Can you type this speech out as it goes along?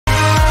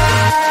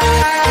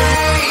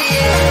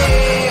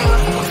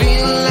yeah.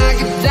 Feeling like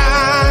a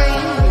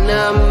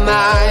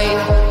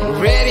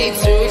dynamite, ready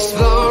to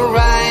explode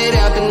right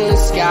up in the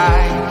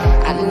sky.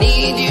 I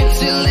need you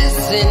to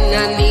listen,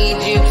 I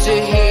need you to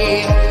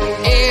hear,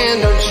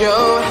 and don't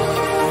show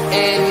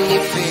any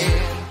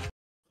fear.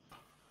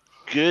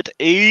 Good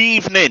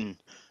evening.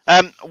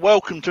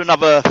 Welcome to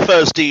another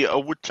Thursday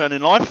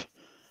Woodturning Live.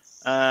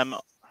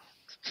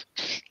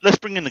 Let's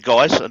bring in the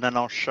guys and then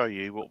I'll show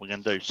you what we're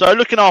going to do. So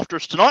looking after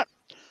us tonight,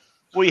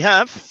 we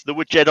have the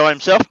Wood Jedi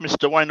himself,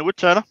 Mr. Wayne the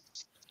Woodturner.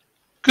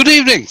 Good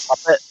evening.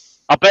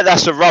 I bet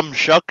that's a rum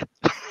shug.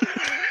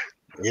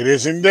 It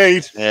is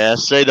indeed. Yeah,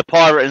 see the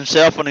pirate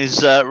himself on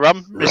his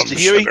rum, Mr.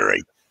 Huey.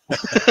 Sugary.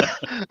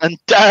 And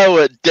Dale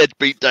at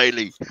Deadbeat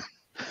Daily.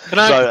 Can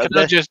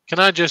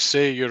I just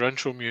say your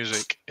intro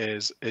music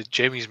is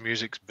Jamie's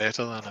music's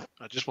better than it.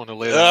 I just want to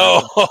lay that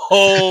out.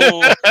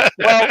 Oh,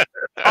 Well,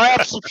 I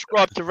have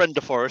subscribed to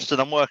Render Forest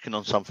and I'm working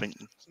on something.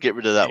 Get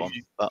rid of that one.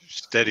 But,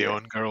 Steady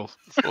on, girl.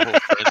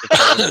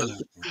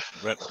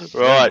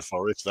 Right.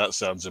 Forest. That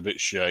sounds a bit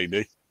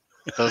shady.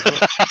 Okie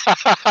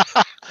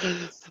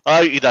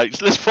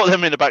dokes. Let's put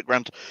them in the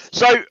background.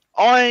 So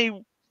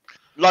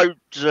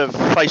loads of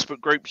Facebook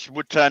groups,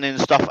 woodturning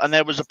and stuff, and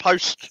there was a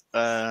post,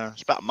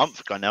 it's about a month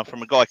ago now,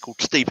 from a guy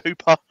called Steve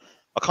Hooper.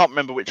 I can't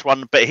remember which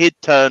one, but he'd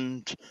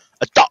turned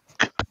a duck,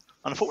 and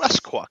I thought that's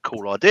quite a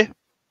cool idea.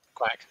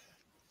 Quack.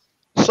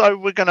 So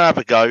we're going to have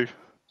a go.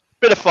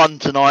 Bit of fun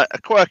tonight,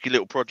 a quirky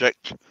little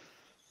project,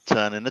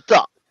 turning a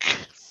duck.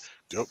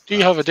 Do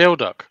you have a Dale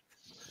duck?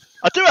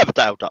 I do have a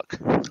Dale duck.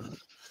 Look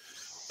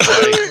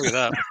at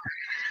that.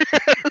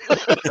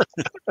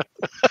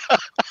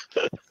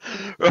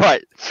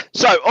 Right,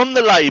 so on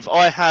the lathe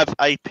I have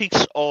a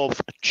piece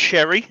of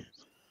cherry,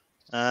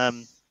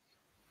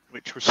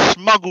 which was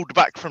smuggled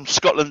back from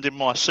Scotland in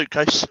my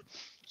suitcase.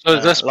 So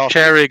is this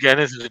cherry again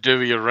anything to do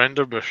with your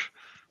render bush?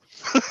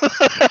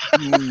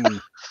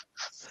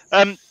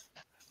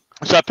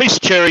 So a piece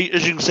of cherry,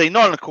 as you can see,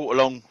 9 1/4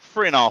 long,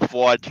 3 1/2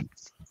 wide.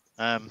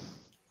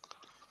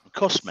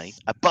 Cost me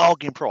a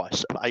bargain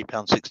price of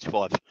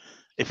 £8.65.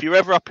 If you're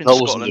ever up in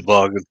Scotland, wasn't a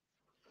bargain.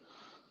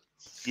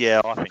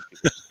 Yeah, I think it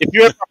was. If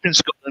you're ever up in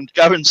Scotland,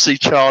 go and see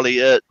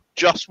Charlie at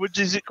Just Woods.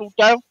 Is it called,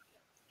 Dale?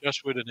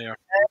 Just wood in there.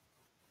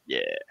 Yeah,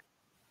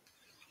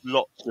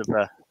 lots of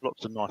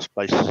nice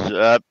places.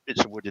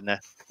 Bits of wood in there.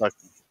 So,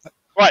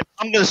 right,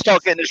 I'm going to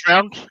start getting this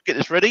round, get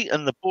this ready,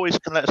 and the boys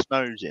can let us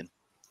know who's in.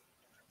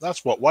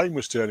 That's what Wayne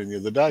was turning the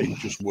other day.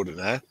 Just wooden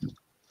hair.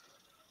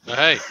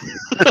 Hey.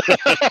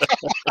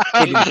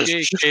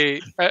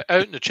 AGK,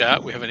 out in the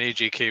chat, we have an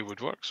AGK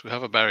Woodworks, we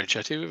have a Barry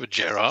Chetty, we have a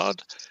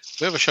Gerard,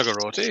 we have a Sugar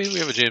Roti, we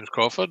have a James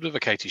Crawford, we have a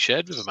Katie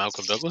Shed, we have a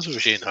Malcolm Douglas, we have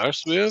a Shane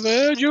Hurst, we have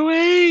a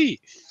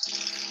Joey,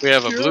 we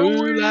have a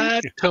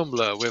Bluelight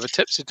Tumbler, we have a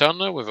Tipsy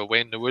Turner, we have a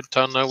Wayne the Wood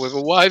Turner, we have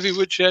a Wivey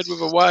Woodshed, we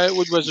have a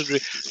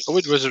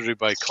Wood Wizardry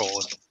by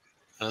Colin.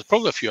 And there's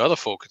probably a few other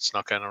folk that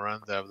snuck in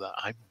around there that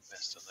I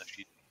missed, and if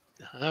you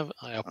have,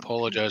 I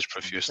apologise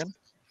profusely.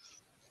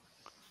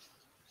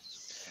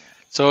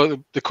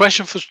 So the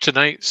question for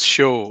tonight's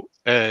show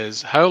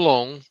is how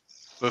long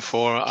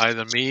before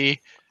either me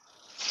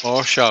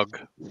or Shug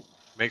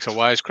makes a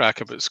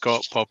wisecrack about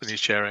Scott popping his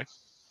cherry?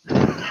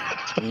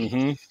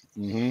 That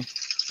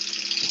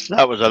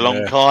was a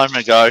long time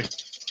ago.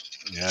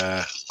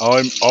 Yeah,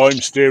 I'm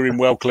steering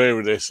well clear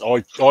of this.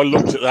 I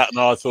looked at that and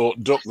I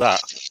thought, duck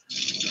that.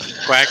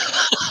 Quack.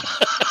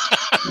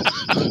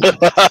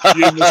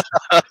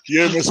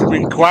 You must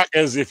be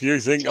quackers if you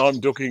think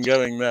I'm ducking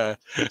going there.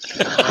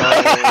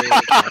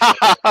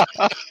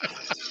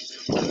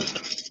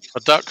 For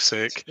duck's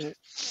sake.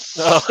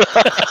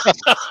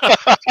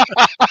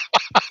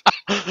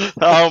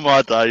 Oh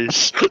my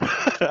days.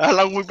 How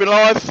long we been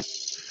live?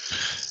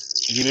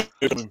 You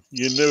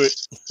knew it.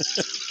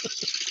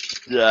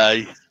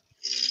 Yay.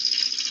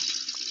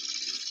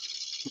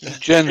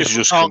 Jen's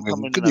just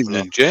coming. Good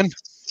evening, Jen.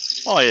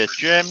 Oh yeah,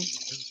 Jen.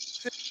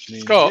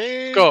 Scott,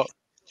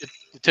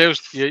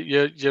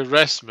 your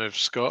rest moves,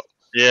 Scott.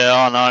 Yeah,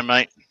 I know,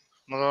 mate.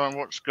 I don't know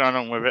what's going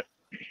on with it.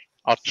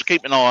 I'll just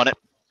keep an eye on it.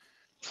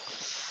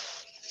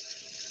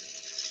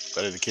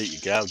 Better to keep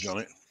your gouge on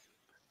it.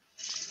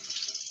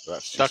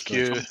 That's Duck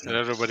you and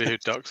everybody who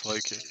ducks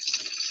like you.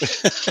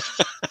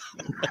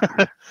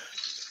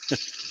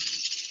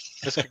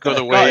 Let's go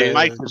the way.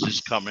 Makers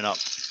is coming up.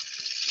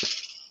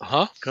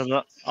 Huh?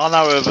 Because I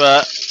know of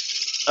a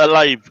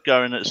lathe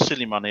going at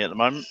silly money at the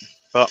moment,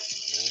 but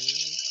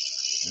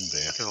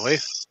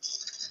lathe.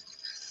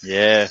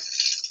 Yeah,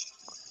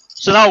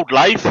 it's an old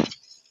lathe.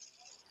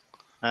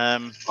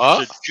 It's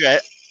a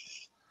jet.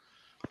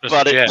 But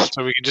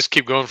so we can just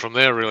keep going from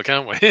there, really,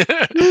 can't we?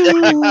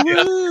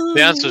 The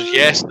answer is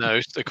yes now.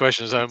 The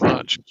question is how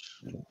much?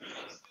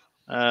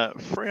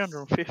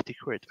 350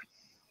 quid.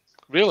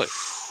 Really?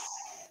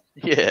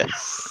 Yeah.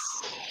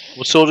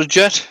 What sort of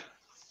jet?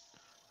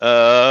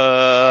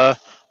 I'll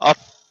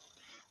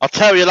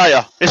tell you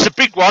later. It's a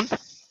big one.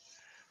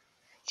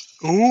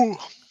 Ooh.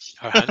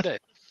 How handy.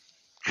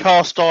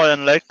 Cast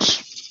iron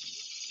legs.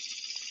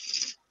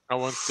 I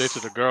once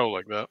dated a girl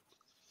like that.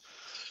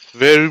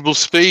 Variable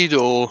speed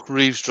or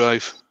Reeves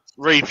drive?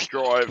 Reeves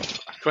drive.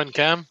 Twin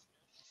cam?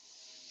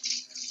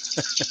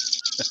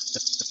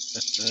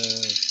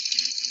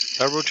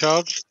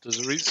 Turbocharged? Does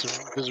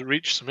it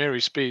reach some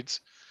airy speeds?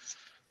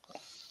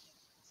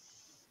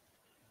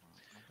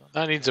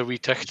 That needs a wee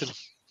texting.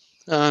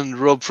 And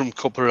Rob from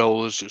Copper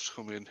Owl has just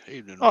come in.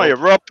 Evening, Oh, yeah,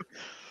 Rob.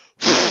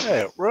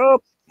 Yeah,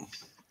 Rob.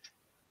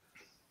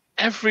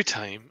 Every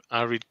time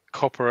I read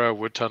Copper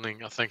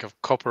Woodturning, I think of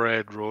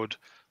Copperhead Road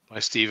by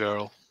Steve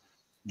Earle.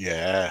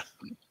 Yeah.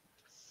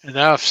 And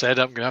now I've said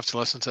it, I'm going to have to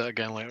listen to it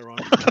again later on.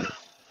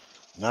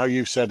 Now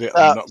you've said it,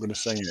 I'm not going to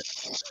sing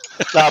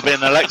it. That'll be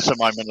an Alexa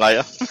moment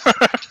later.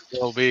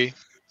 Will be.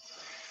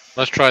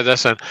 Let's try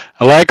this then.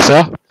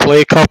 Alexa,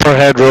 play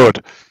Copperhead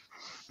Road.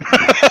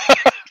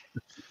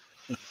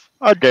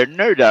 I didn't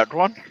know that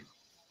one.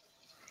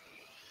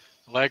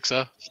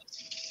 Alexa,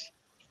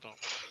 stop.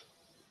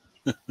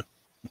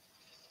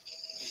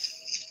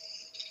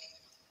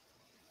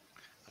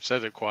 I've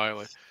said it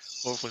quietly.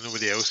 Hopefully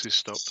nobody else has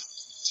stopped.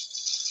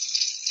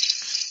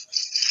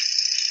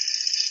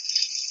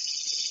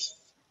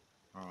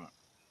 Alright.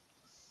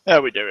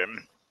 How we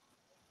doing?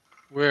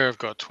 We've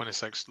got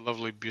 26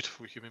 lovely,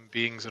 beautiful human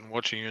beings and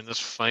watching you in this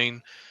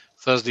fine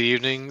Thursday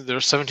evening. There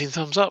are 17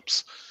 thumbs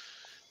ups.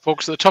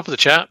 Folks, at the top of the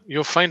chat,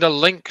 you'll find a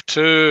link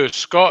to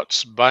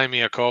Scott's Buy Me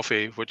a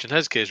Coffee, which in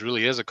his case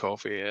really is a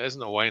coffee. It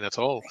isn't a wine at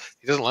all.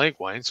 He doesn't like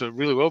wine, so it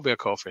really will be a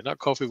coffee. And that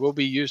coffee will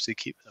be used to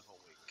keep him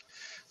awake.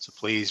 So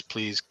please,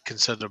 please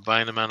consider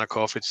buying a man a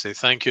coffee to say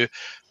thank you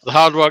for the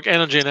hard work,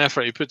 energy, and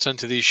effort he puts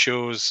into these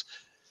shows,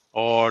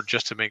 or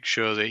just to make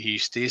sure that he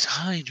stays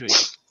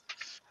hydrated,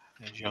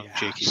 as young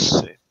Jakey would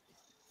say.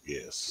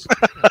 Yes.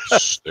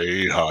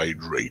 Stay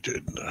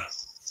hydrated.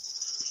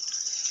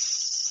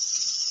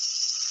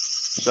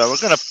 So we're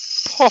going to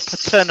pop a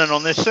tenon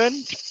on this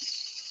end.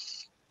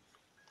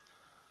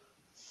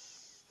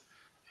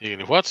 You're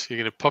going to what? You're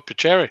going to pop your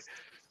cherry?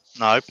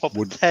 No, pop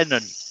a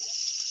tenon.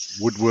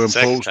 Woodworm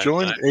Second Paul's time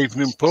joined. tonight.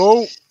 Evening,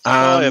 Paul.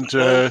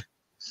 Hiya,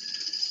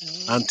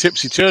 And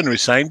Tipsy Turner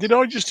is saying, did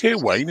I just hear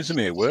Wayne as an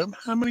earworm?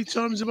 How many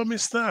times have I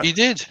missed that? He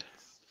did.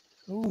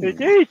 It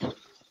did.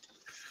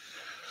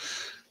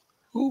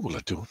 Oh, well,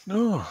 I don't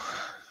know.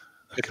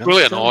 It's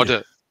really an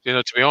audit. You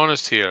know, to be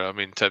honest here, I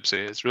mean, Tipsy,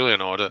 it's really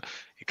an audit.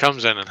 He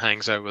comes in and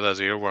hangs out with us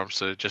earworms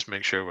to just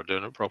make sure we're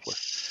doing it properly.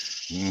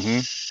 Mm-hmm.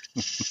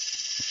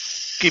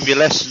 Give you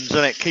lessons,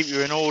 innit? Keep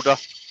you in order.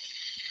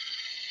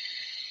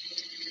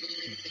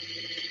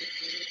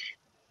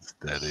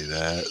 Steady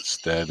there, Not so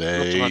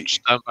steady. much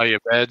stand by your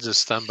beds as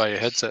stand by your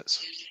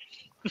headsets.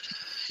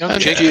 Young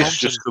And Jake Jake's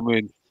Thompson. just come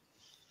in.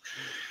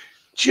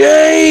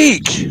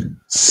 Jake!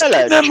 Hello,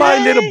 Isn't that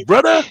my little Jake.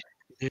 brother?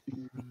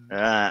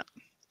 Right.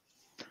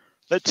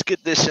 Let's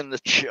get this in the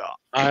chart.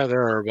 Hi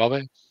there,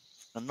 Bobby.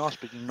 A nice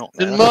big knot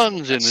And there.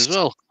 Martin's in as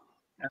well.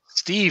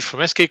 Steve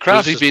from SK Has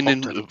Crafts. he has been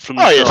popped in from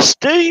the Oh, yeah, start?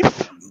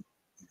 Steve.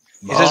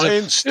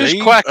 Martin, Who's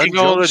Steve, quacking and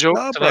all John the jokes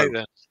Scarborough.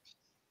 tonight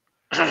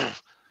then?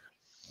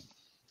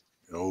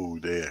 Oh,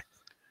 dear.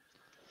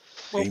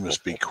 He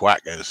must be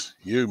quackers.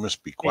 You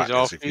must be quackers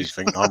off. if you He's-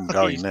 think I'm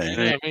going there.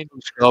 Yeah, I mean,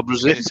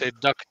 Scarborough's they in. say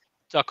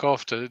duck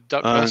off to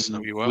duck And lesson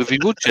if you will.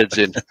 Withy Woodshed's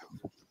in.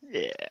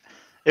 Yeah.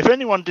 If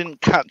anyone didn't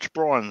catch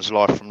Brian's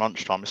live from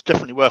lunchtime, it's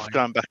definitely worth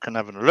Brian. going back and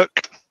having a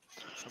look.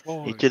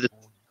 He did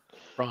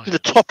Right. Did a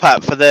top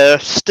hat for their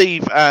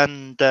Steve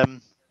and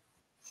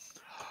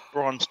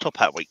Brian's top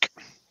hat week.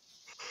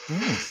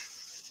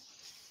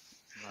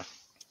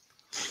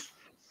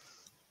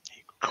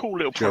 Cool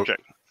little Joe-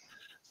 project.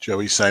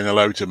 Joey's saying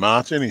hello to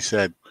Martin. He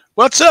said,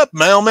 "What's up,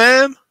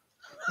 mailman?"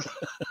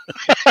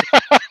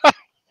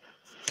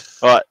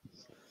 Right.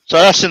 So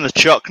that's in the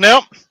chuck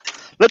now.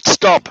 Let's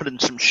start putting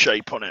some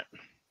shape on it.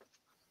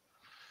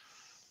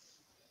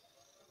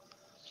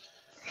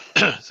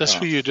 That's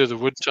where you do the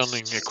wood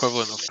turning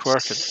equivalent of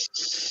twerking.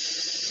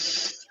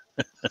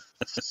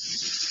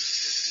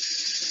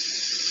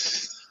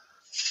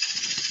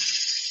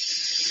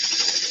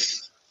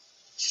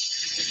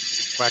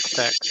 Whack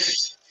tack.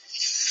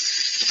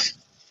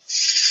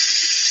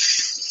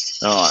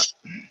 All right.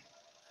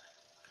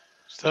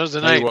 It's Thursday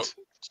Tell you night. what.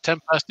 It's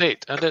 8:10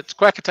 and it's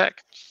Quack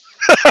Attack.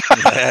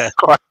 Yeah.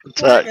 Quack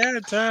attack.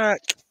 Attack.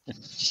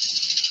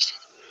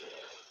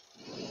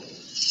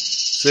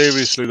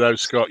 Seriously though,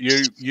 Scott,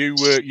 you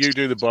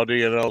do the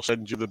body and I'll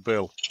send you the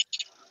bill.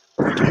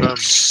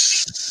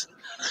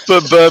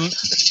 Boom, boom.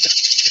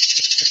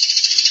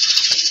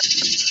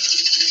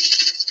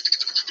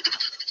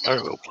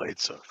 Very well played,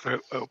 sir. Very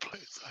well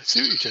played. I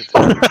see what you did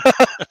there.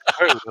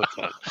 Very well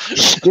done.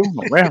 Still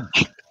not round.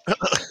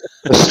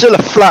 There's still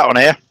a flat on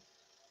here.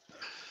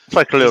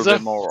 Take a little Is there?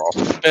 bit more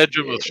off.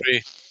 Bedroom of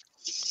 3.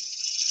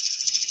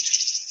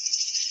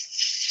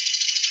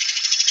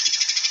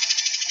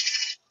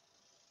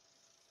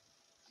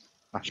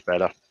 That's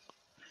better.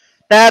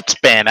 That's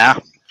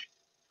better.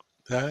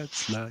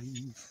 That's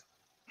life.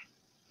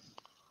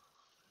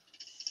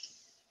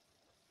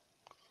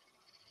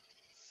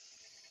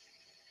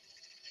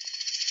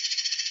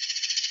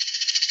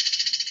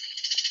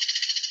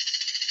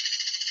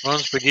 Ron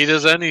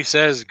Spaghetta's in. He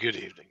says, "Good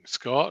evening."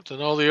 Scott,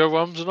 and all the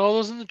earworms and all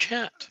those in the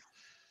chat.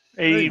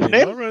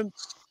 Evening.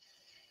 Lawrence.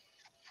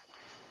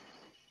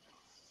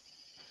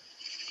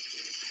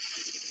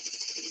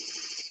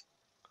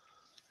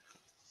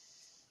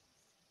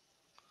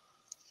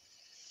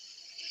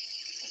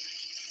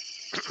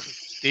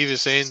 Steve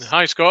is saying,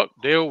 "Hi, Scott,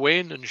 Dale,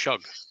 Wayne, and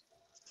Shug."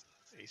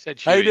 He said,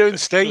 How you Huey, doing, but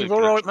Steve? really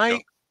All right, pronounced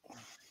mate? Shug.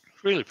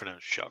 Really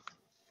pronounced Shug.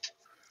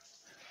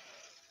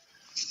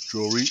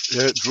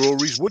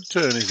 Drury's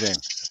Woodturners in.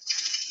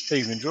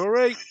 Evening,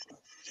 Drury.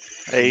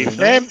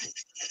 Evening.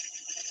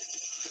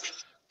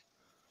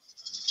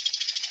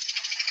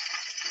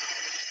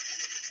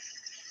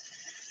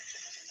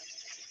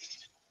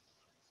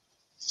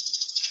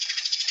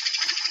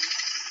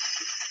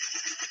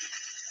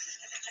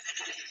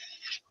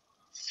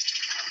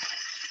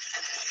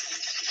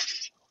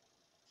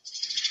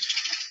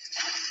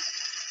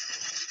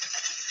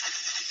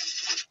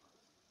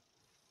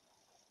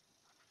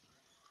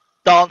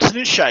 Dancing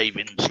and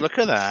shavings. Look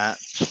at that.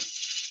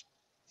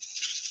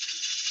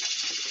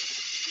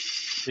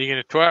 Are you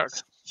going to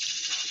twerk?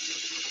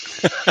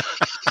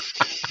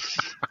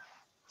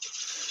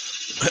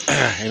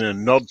 In a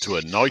nod to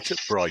a night at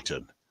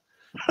Brighton.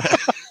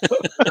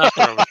 That's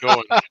where I was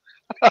going.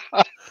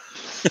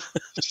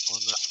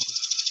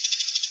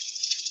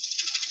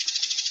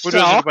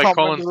 Woodturning by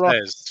Colin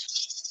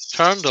says,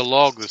 turned a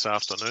log this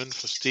afternoon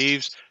for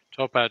Steve's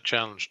top hat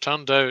challenge.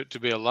 Turned out to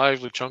be a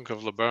lively chunk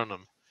of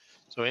laburnum.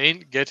 So it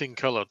ain't getting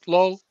coloured.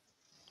 Lol.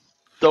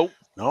 Dope.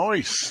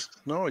 Nice.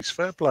 Nice.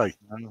 Fair play.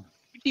 What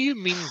do you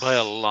mean by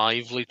a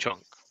lively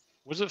chunk?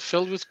 Was it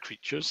filled with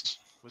creatures?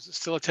 Was it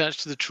still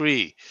attached to the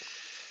tree?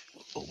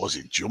 Or was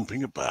it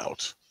jumping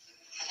about?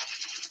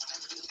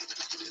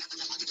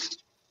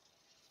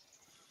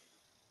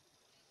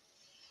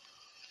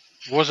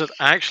 Was it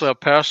actually a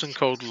person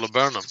called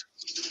Laburnum?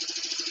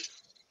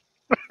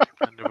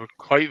 And they were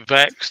quite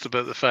vexed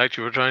about the fact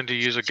you were trying to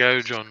use a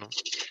gouge on them.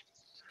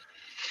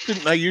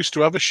 Didn't they used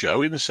to have a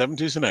show in the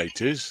 70s and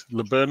 80s?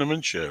 Laburnum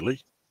and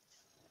Shirley.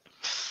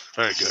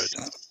 Very good. See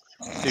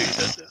what you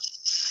did there.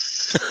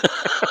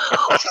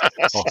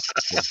 Oh,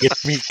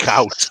 get me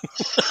cout.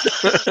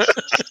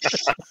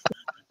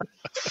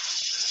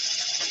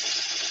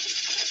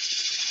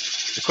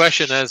 The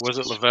question is, was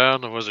it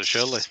Laverne or was it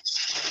Shirley?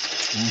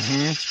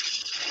 Mm-hmm.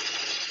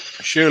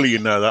 Surely you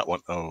know that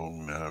one. Oh,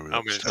 no. I mean,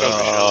 it's got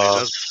to be Shirley.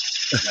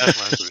 That's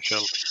definitely has to be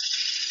Shirley.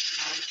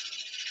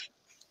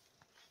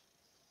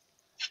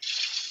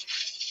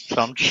 So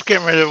I'm just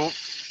getting rid of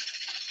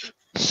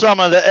some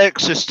of the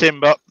excess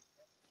timber.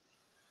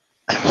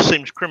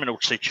 Seems criminal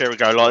to see Cherry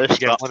go like this.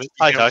 You get, But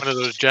one, hey, one of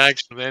those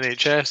jags from the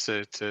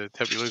NHS to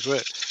help you lose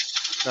weight.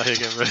 Now you're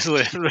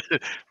getting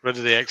rid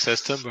of the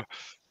excess timber.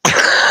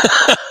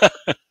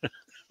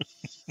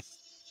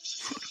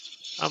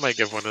 I might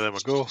give one of them a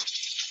go.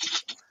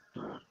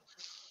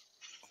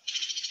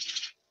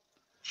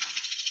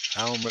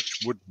 How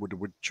much wood would a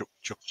woodchuck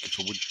chuck if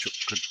a woodchuck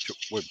could chuck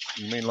wood?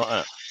 You mean like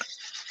that?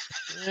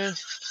 Yeah.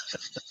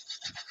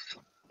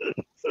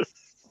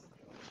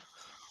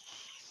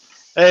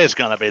 there's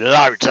going to be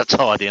loads of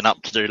tidying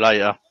up to do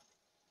later.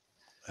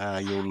 Ah,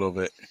 you'll love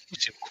it. You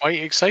seem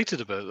quite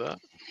excited about that.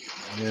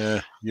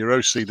 Yeah, your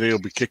OCD will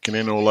be kicking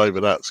in all over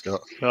that,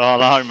 Scott. Oh,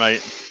 no,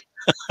 mate.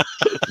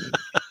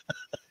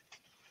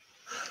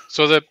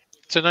 So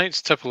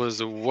tonight's tipple is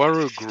the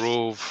Warrow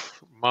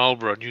Grove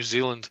Marlborough, New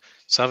Zealand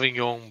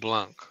Sauvignon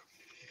Blanc,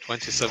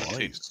 2017.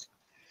 Nice.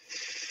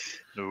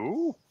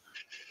 Ooh.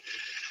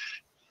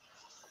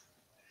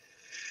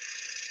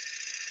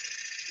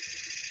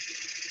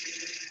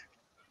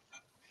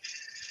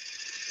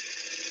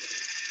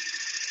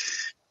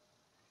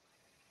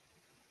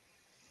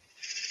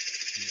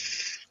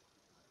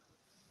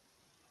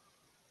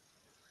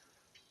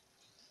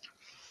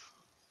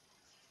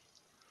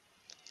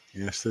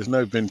 Yes, there's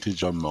no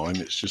vintage on mine.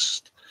 It's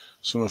just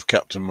some of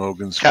Captain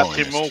Morgan's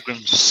Captain finest.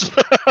 Morgan's.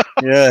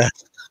 Yeah.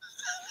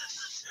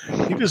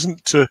 He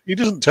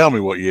doesn't tell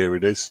me what year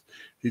it is.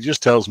 He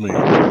just tells me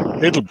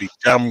it'll be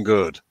damn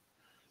good.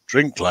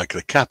 Drink like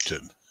the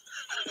captain.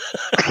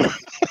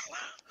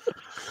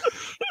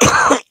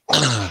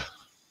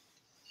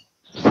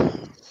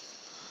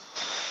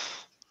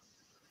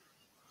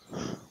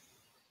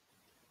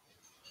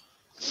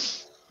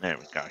 There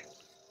we go.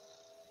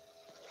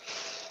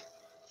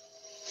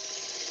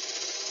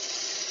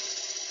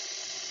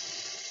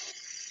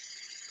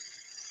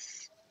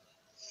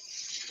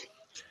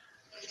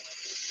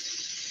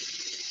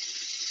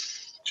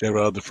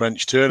 Gerard the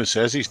French turner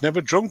says he's never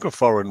drunk a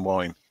foreign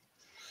wine.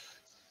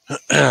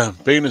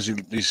 Being as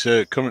he's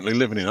currently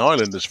living in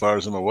Ireland, as far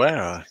as I'm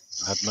aware, I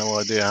had no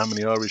idea how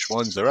many Irish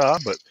wines there are,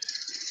 but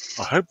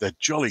I hope they're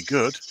jolly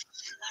good.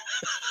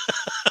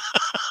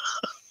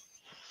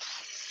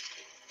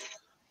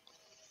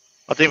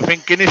 I didn't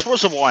think Guinness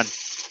was a wine.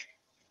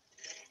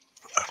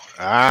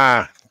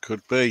 Ah,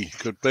 could be,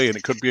 and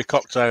it could be a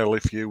cocktail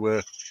if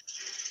you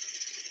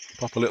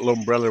pop a little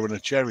umbrella and a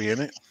cherry in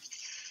it.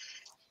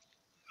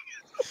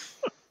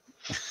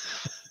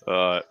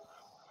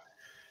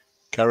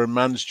 Karen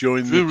Mann's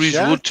joined the Drury's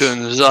chat.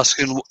 Woodturners is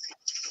asking,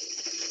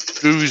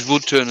 Drew's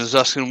Woodturners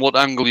asking what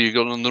angle you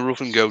got on the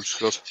roughing goat,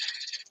 Scott.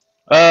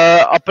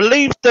 I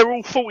believe they're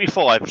all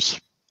 45s.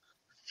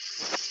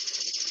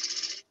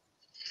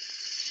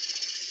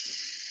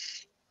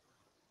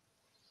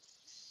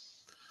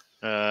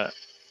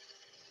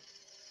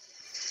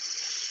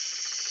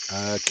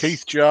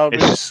 Keith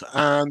Jarvis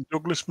and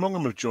Douglas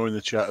Mungham have joined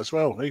the chat as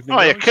well. Evening,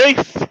 Hiya, guys.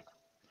 Keith.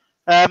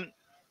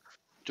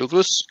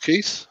 Douglas,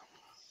 Keith?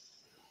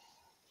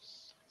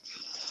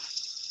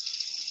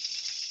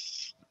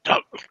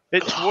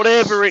 It's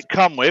whatever it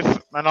come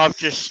with, and I've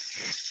kept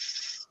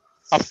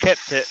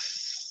it.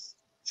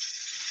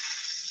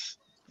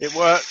 It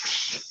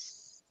works.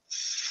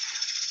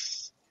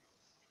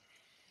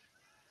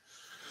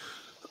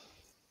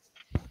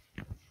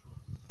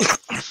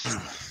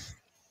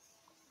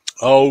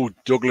 Oh,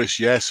 Douglas,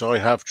 yes, I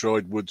have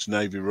tried Wood's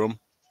Navy rum.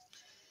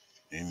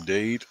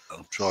 Indeed,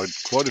 I've tried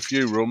quite a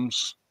few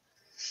rums,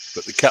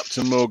 but the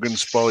Captain Morgan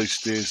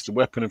Spiced is the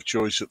weapon of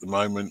choice at the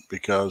moment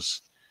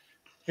because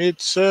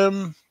it's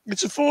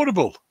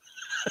affordable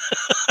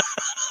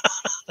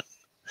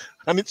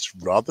and it's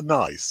rather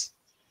nice.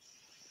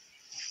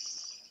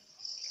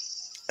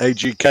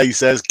 AGK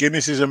says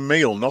Guinness is a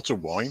meal, not a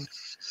wine.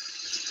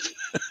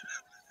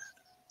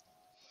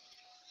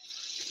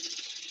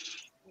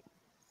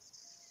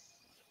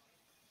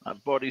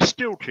 That body's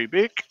still too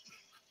big.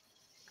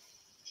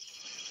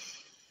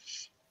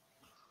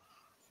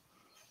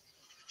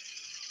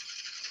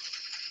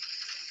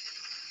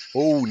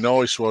 Oh,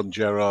 nice one,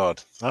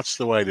 Gerard. That's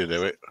the way to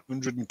do it.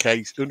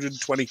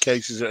 120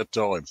 cases at a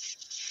time.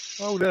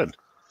 Well done.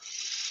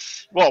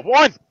 What,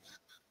 wine?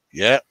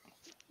 Yeah.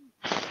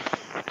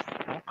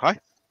 Okay.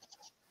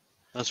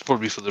 That's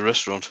probably for the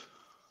restaurant.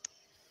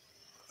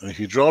 And if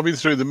you're driving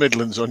through the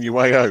Midlands on your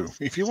way home,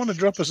 if you want to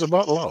drop us a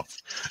bottle off.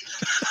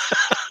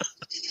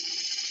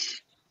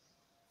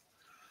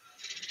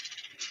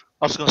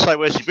 I was going to say,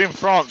 where's he been?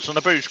 France on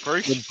a booze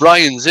cruise. Well,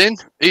 Brian's in.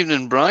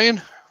 Evening,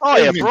 Brian. Oh,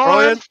 yeah, Evening,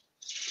 Brian.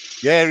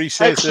 Yeah, he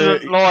says...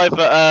 Excellent live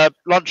at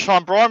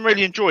lunchtime, Brian.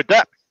 Really enjoyed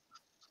that.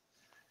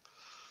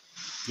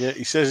 Yeah,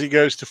 he says he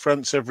goes to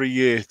France every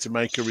year to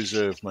make a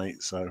reserve,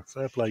 mate. So,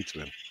 fair play to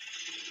him.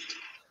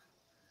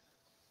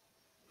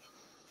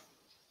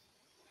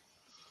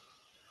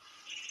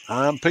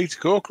 And Peter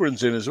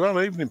Corcoran's in as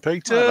well. Evening,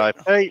 Peter. Hello,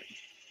 Pete.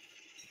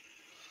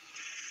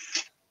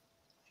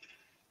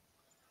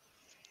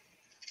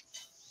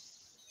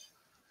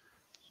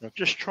 So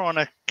just trying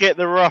to get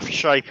the rough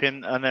shape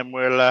in, and then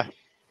we'll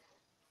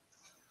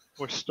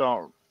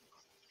start.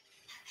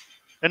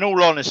 In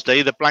all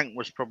honesty, the blank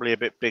was probably a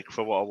bit big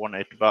for what I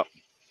wanted, but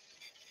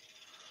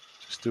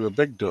Just do a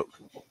big duck.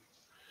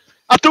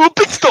 I'll do a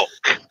big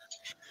duck.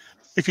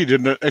 If you'd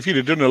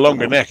have done a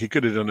longer neck, you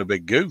could have done a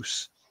big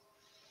goose.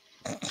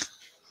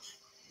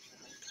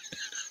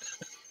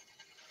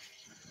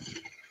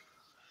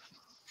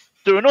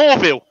 Do an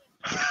Orville.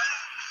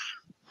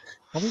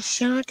 I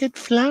wish I could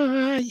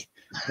fly,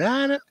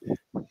 but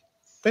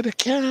I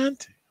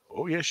can't.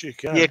 Oh, yes, you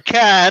can. You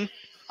can.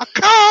 I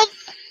can't.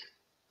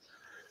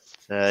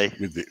 Hey.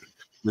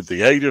 With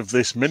the aid of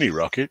this mini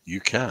rocket,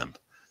 you can.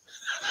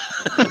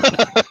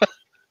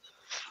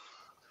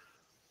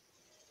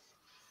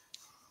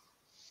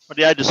 With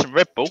the aid of some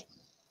Red Bull.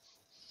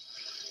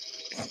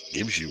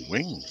 Gives you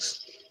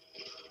wings.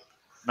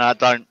 No, I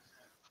don't.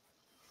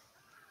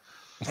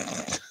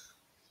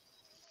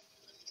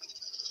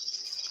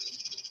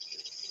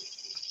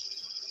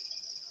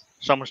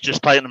 Someone's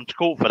just taken them to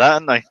court for that,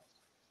 haven't they?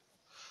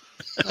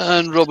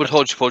 And Robert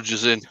Hodgepodge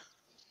is in.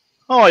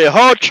 Hiya,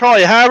 Hodge.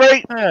 Hiya,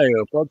 Harry. Hey,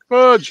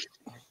 Fudge.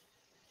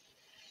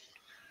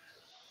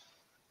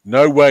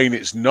 No, Wayne,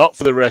 it's not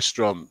for the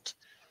restaurant.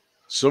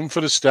 Some for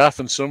the staff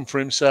and some for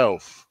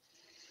himself.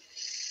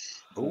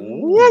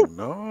 Oh,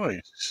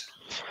 nice.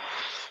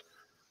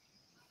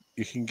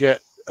 You can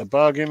get a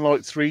bargain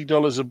like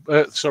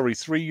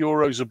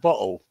 €3 a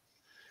bottle,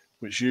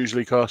 which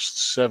usually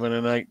costs $7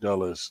 and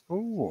 $8.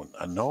 Oh,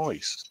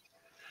 nice.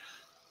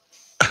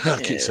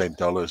 I keep saying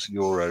dollars,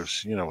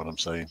 euros. You know what I'm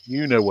saying.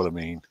 You know what I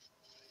mean.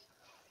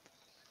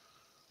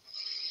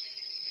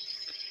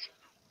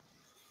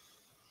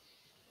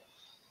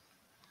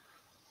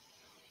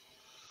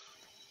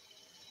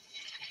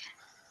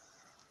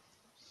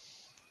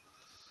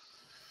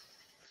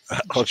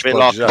 It's a bit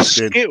like a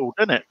skittle,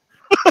 isn't it?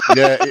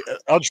 Yeah,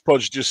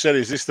 Hodgepodge just said,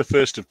 is this the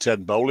first of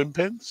 10 bowling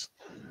pins?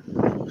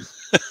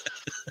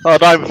 I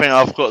don't think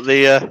I've got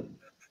the...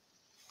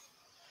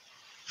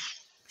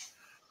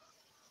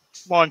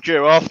 Mind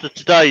you, after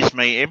today's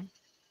meeting,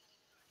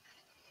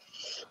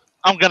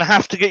 I'm going to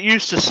have to get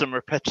used to some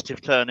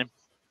repetitive turning.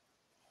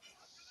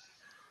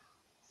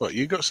 What,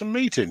 you got some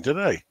meeting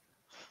today?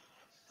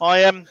 I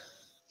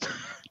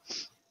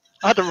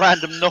had a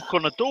random knock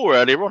on the door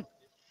earlier on.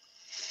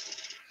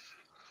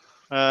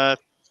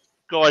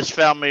 Guys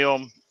found me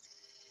on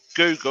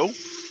Google,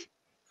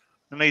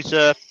 and he's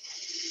a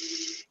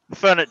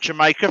furniture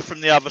maker from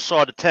the other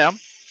side of town,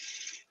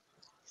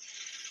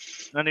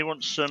 and he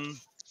wants some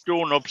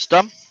doorknobs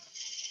done,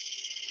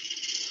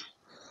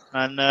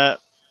 and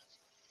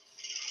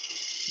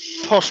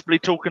possibly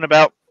talking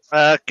about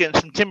getting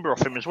some timber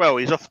off him as well.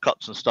 He's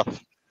offcuts and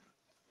stuff.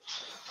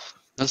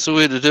 That's the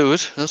way to do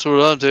it. That's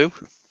what I'll do.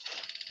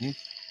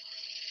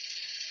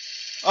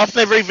 I've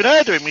never even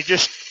heard of him.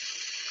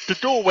 The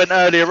door went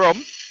earlier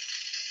on.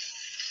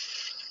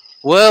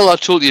 Well, I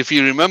told you, if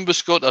you remember,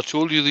 Scott, I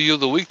told you the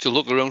other week to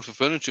look around for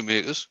furniture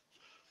makers.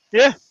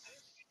 Yeah.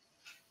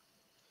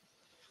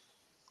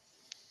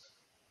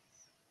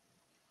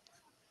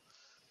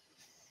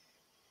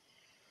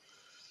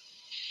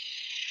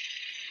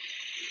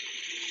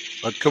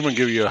 I'd come and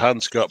give you a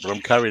hand, Scott, but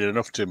I'm carrying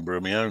enough timber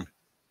of my own.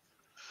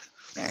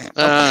 I've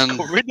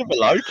got rid of a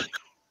load.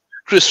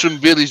 Chris from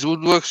Bailey's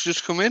Woodworks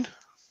just come in.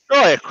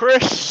 Oh, yeah,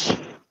 Chris.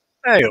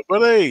 Hey, up,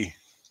 buddy.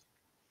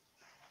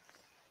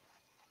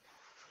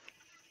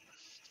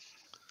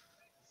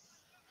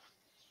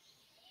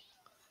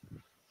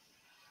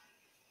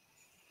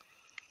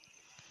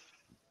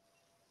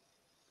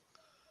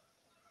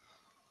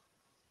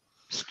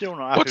 Still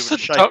not happy What's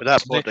with the the shape of that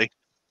duck's name? body.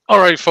 All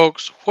right,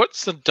 folks.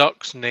 What's the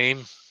duck's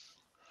name?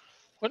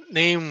 What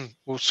name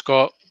will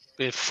Scott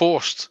be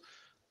forced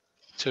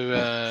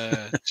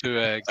to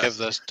give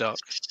this duck?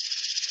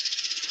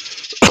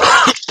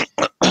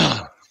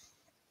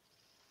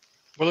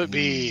 Will it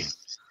be?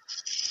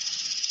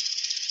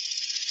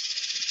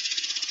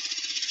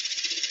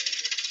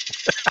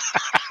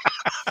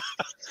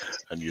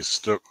 And you're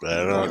stuck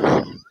there,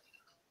 aren't you?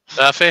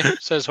 Daffy,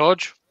 says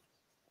Hodge.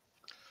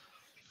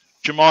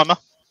 Jemima.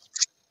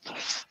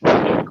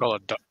 Call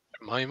it Duck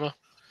Jemima.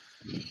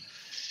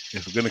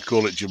 If we're going to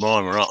call it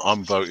Jemima,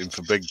 I'm voting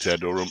for Big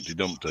Ted or Humpty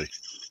Dumpty.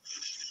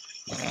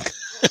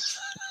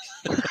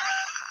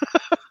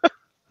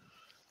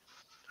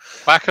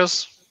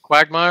 Quackers,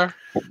 Quagmire.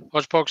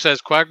 Hodgepog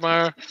says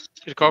Quagmire.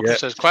 Peter Cochran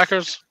says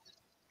Quackers.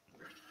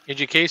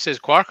 EGK says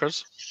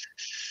Quarkers.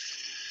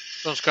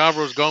 John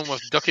Scarborough's gone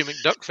with Ducky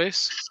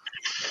McDuckface.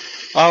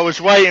 I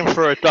was waiting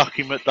for a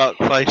Ducky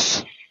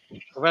McDuckface.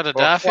 We've had a Or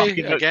Daffy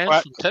Quacky again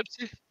McQuack. from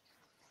Tipsy.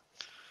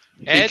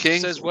 Ed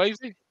King. says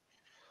Wavy.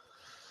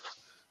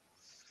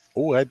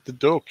 Oh, Ed the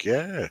Duck,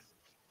 yeah.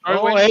 Sorry,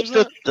 Oh, Wayne, Ed what was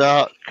the that?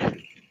 Duck.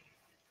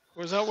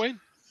 What was that, Wayne?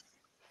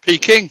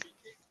 Peking.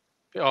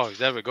 Oh,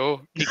 there we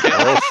go.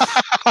 Oh,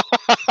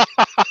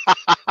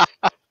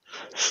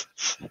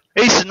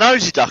 He's a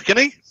nosy duck, isn't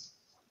he?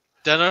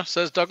 Dinner,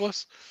 says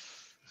Douglas.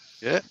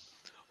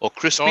 Or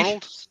Crispy.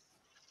 Donald,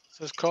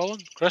 says Colin.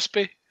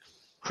 Crispy.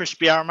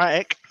 Crispy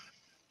aromatic.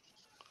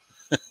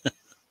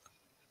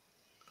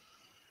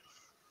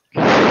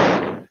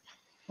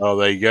 oh,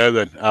 there you go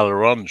then.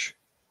 Alaronge.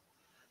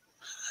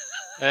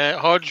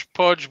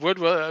 Hodgepodge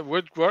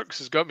Woodworks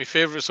has got me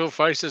favourite so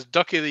far. He says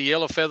Ducky the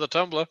Yellow Feather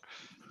Tumbler.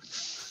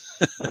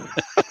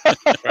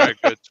 Very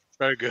good.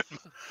 Very good.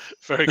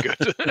 Very good.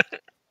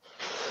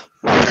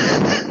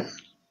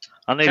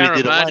 I nearly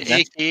did it Caraman, right then.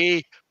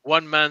 aka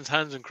One Man's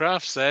Hands and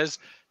Crafts, says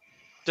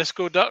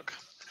Disco Duck.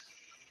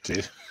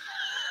 Did.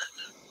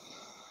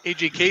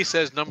 EGK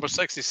says number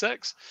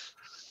 66.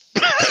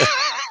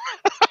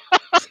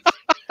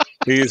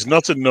 He is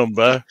not a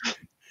number.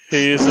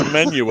 He is a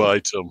menu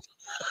item.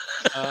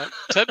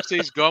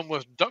 Tipsy's gone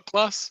with Duck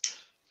Class.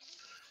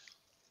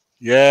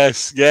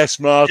 Yes, yes,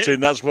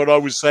 Martin. That's what I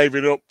was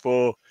saving up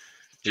for.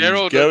 He's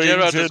Gerard going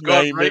has to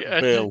gone name right it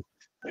in. Bill.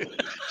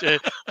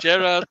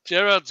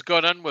 Gerard's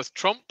gone in with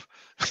Trump.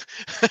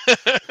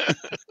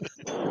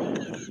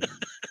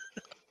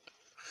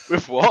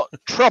 With what?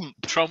 Trump.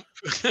 Trump.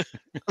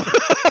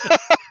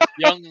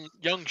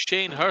 young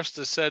Shane Hurst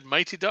has said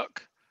Mighty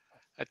Duck.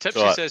 Tipsy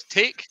Right. says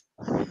Take.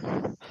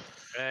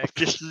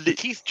 Just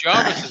Keith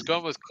Jarvis has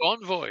gone with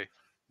Convoy.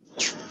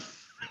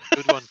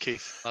 Good one,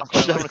 Keith. I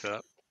quite like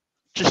that.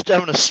 Just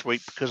having a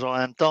sweep because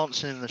I am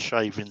dancing in the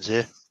shavings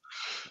here.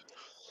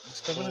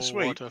 Just having a Oh,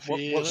 sweet. what a What's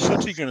feeling.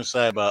 Sooty going to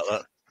say about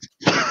that?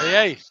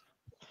 Hey,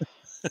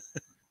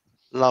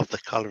 Love the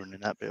colouring in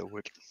that bit of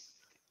wood.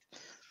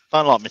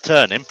 Don't like me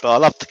turning, but I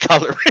love the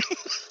colouring.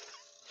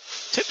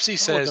 Tipsy I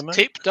says don't know.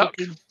 Tape Duck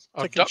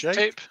or Taking Duct shape.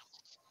 Tape.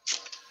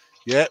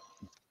 Yeah.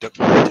 Duck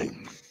tape.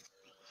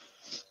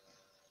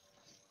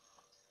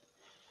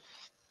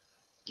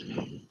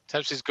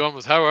 Tipsy's gone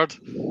with Howard.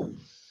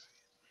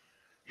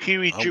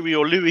 Huey, Oh. Dewey,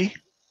 or Louie.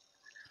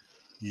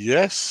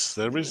 Yes,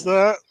 there is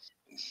that.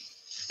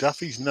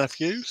 Daffy's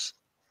nephews.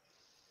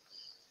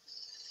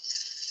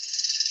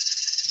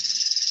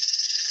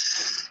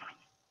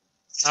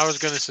 I was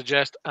going to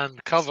suggest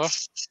and cover.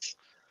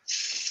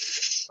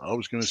 I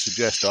was going to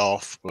suggest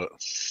off, but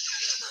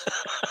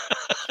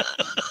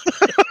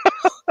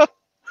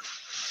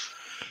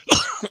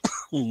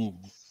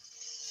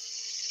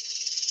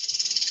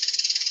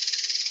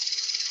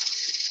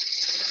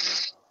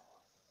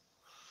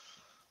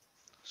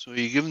So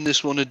you're giving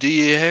this one a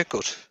DA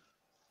haircut?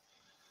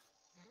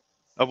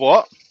 A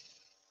what?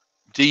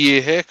 DA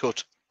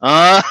haircut.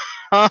 I'm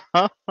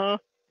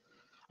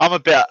a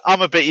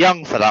bit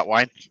young for that,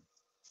 Wayne.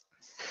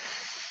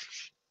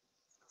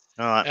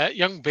 All right.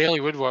 Young Bailey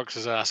Woodworks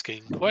is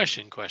asking,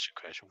 question.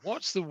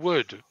 What's the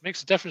wood?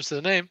 Makes a difference to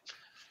the name.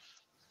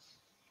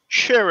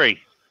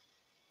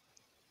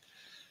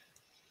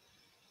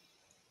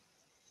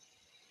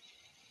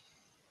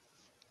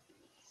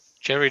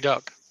 Cherry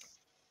Duck.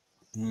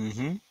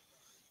 Mm-hmm.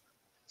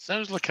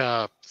 Sounds like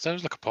a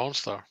porn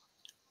star,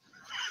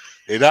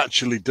 It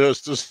actually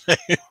does, doesn't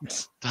it?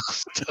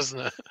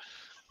 doesn't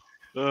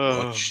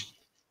it?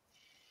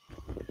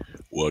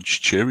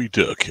 Watch Cherry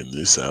Duck in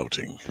this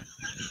outing.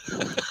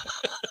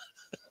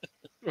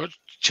 What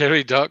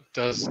Cherry Duck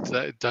does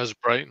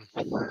Brighton.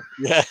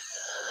 Yeah.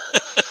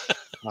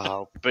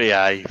 Oh,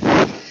 behave.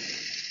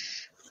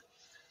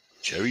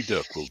 Cherry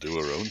Duck will do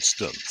her own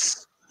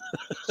stunts.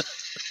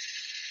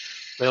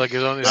 Bailey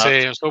goes on to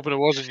say, I was hoping it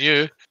wasn't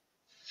you.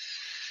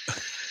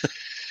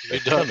 You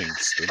duck. Cunning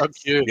stunt. Fuck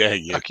you. Yeah,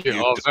 yeah. Fuck you.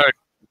 Oh, very,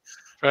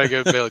 very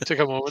good, Bailey. Take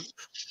a moment.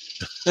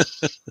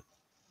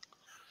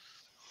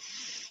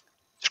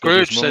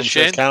 Scrooge says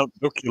Shane. Count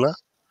Duckula.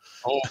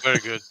 Oh, very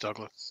good,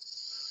 Douglas.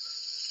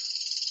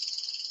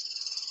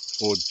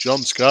 Or John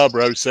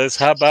Scarborough says,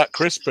 how about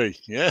Crispy?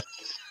 Yeah.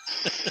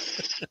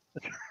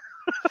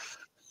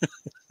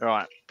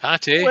 Right.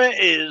 Patty. Where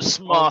is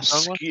my Oh,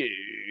 Douglas.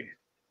 skew?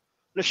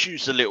 Let's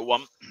use the little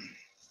one.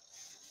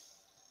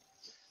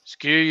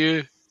 Skew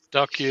you,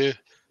 duck you,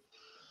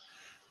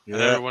 and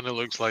Yeah. everyone that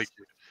looks like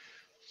you.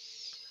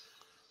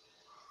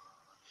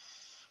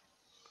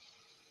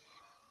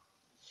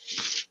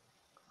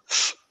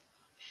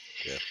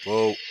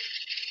 Careful.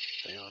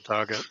 Stay on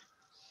target.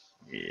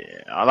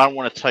 Yeah, I don't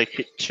want to take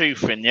it too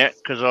thin yet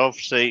because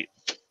obviously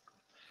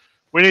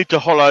we need to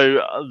hollow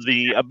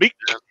the a big.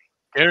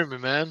 Scare me,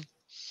 man.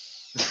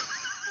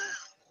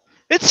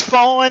 It's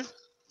fine.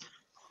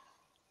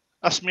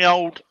 That's my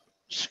old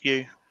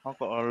skew. I've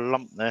got a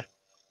lump there.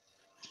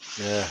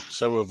 Yeah,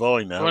 so have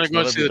I now. I wanna It's go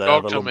not and see every the day I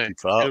have doctor, a lumpy mate.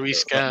 fart, Get a wee but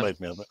scan. That made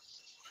me have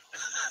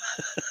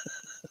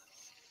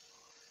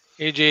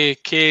it.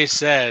 AJK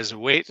says,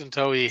 wait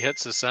until he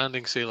hits the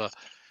sanding sealer.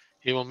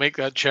 He will make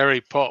that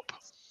cherry pop.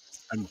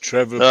 And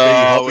Trevor P.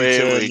 Oh, Hobby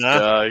here we Turner.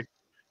 go.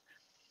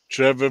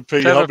 Trevor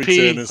P. Trevor Hobby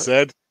P. Turner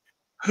said,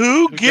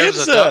 Who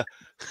gives gives a her?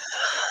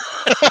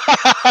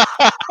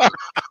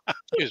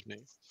 Excuse me.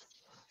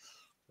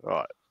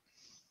 Right.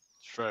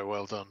 It's very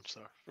well done,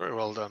 sir. Very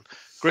well done.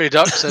 Grey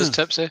Duck says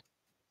Tipsy.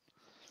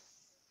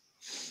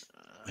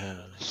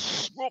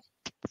 Swap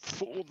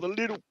for the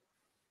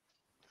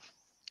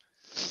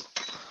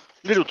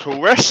little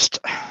tool rest.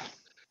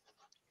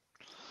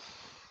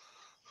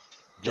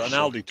 Got an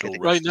Aldi tool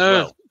Right rest as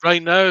now, well.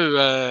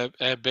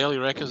 Bailey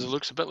reckons it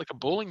looks a bit like a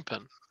bowling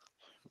pin.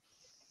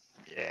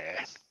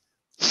 Yeah.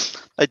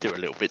 They do a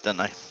little bit, don't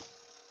they?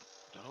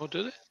 Oh,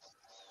 do they?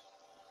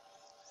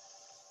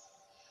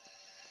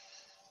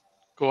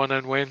 Go on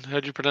then, Wayne. How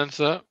do you pronounce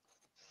that?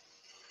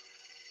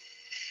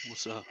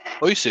 What's that?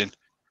 Icing.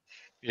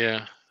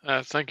 Yeah.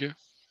 Thank you.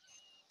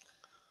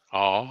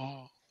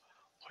 Oh,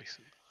 I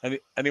see.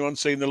 Anyone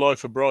seen The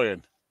Life of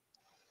Brian?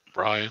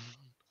 Brian.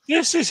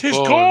 This is his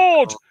Oh,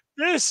 God!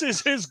 This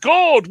is his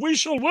God! We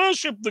shall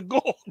worship the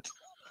God!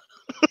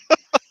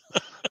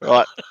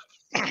 Right.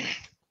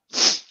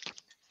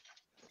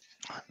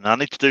 Now I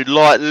need to do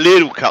light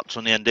little cuts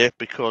on the end here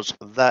because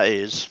that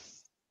is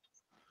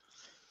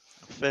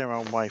a fair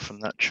old way from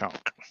that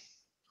chunk.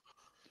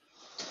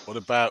 What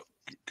about,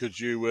 could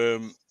you,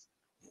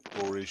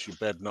 or is your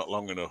bed not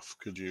long enough?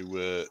 Could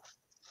you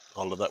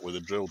hollow that with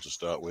a drill to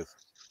start with?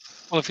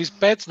 Well, if his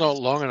bed's not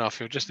long enough,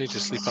 he'll just need to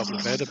sleep up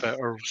the bed a bit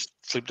or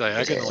sleep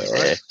diagonally,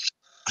 right?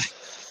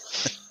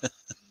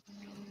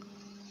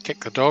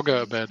 Kick the dog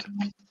out of bed.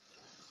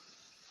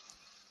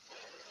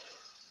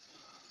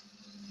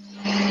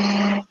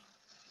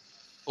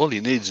 All he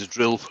needs is a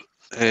drill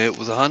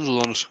with a handle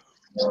on it.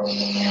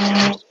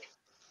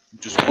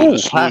 Just go Oh, at a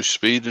slow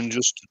speed and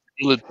just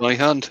drill it by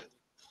hand.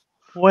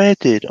 Where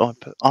did I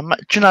put? Do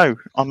you know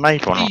I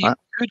made one like that?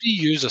 Could he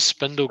use a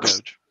spindle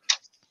gouge?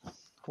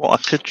 What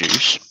I could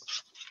use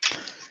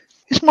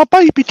is my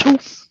baby tool.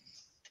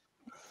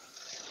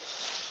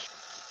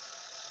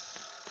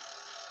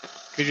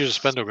 Could use a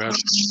spindle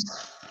gouge.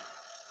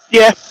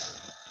 Yeah,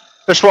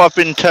 that's what I've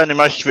been turning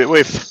most of it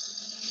with.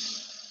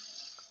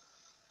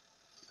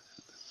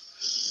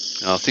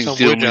 I think Some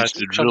Dale wood needs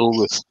to drill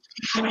with.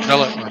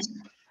 Drill it with.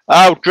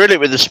 I'll drill it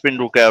with a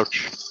spindle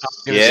gouge.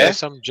 Yeah.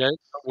 Some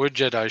wood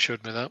Jedi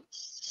showed me that.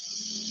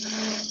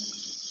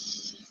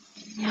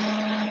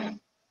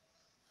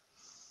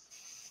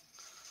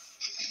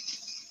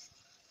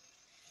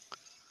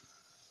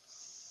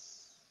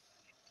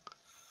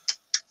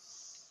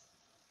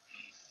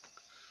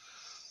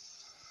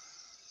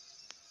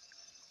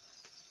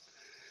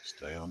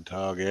 Stay on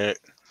target.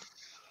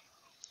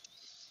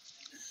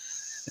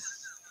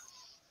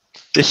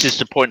 This is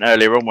the point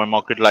earlier on when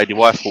my good lady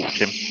wife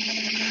walked in.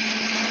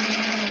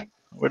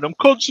 When I'm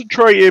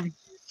concentrating.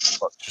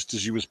 Just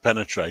as you was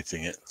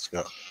penetrating it,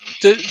 Scott.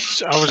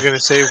 I was going to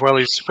say while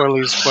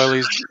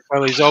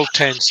he's all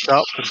tensed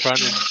up and trying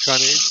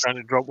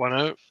to drop one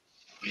out.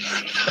 I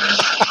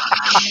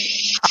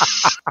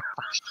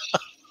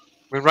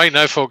mean, right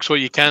now, folks, what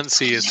you can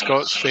see is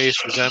Scott's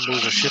face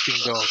resembles a shipping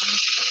dog.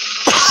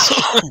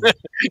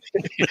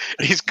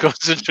 He's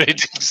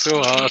concentrating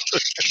so hard.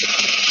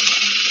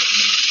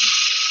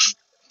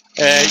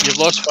 You've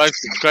lost 5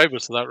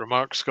 subscribers to that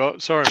remark,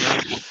 Scott. Sorry,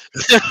 man.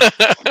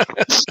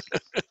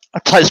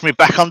 That takes me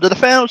back under the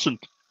 1,000.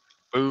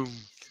 Boom.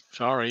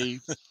 Sorry.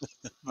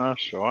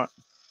 That's all right.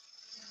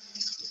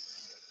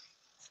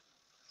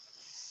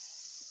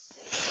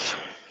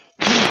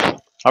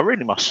 I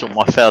really must sort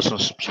my 1,000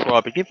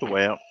 subscriber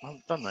giveaway out. I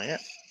haven't done that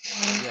yet.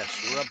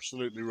 Yes, you're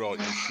absolutely right.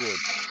 You should.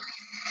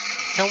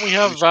 Can we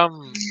have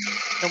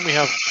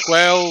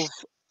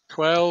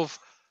 12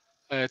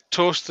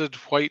 toasted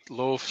white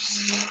loaves,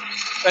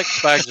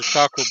 6 bags of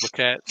charcoal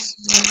briquettes,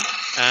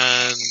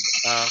 and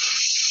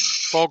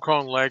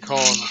foghorn leghorn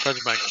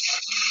fridge magnet?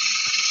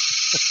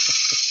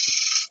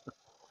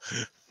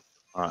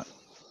 Right.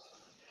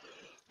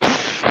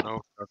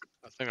 No, I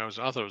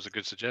thought it was a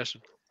good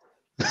suggestion.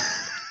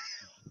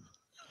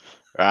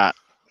 Right.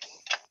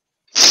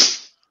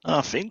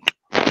 I think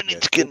we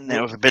need to get in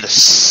there with a bit of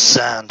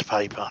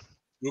sandpaper.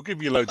 We'll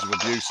give you loads of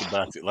abuse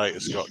about it later,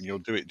 Scott, and you'll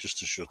do it just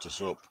to shut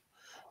us up.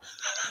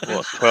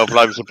 What, 12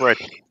 loaves of bread?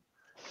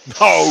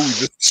 No,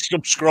 the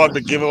subscriber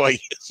giveaway.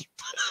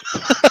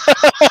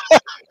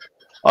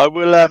 I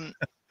will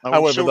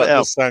However, sort that it out.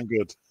 does sound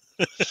good.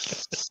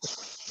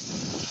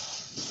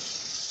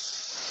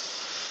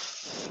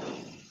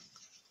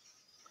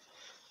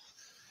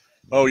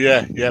 Oh,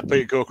 yeah.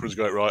 Peter Corcoran's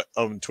got it right.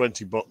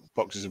 20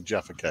 boxes of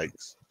Jaffa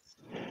cakes.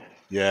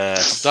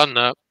 Yes. I've done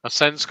that. I've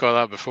sent Scott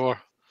that before.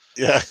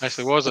 Yeah.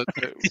 Actually, was it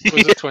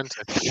 20?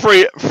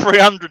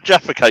 300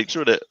 Jaffa cakes,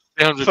 wasn't it?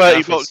 300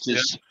 30 Jaffas,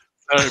 boxes.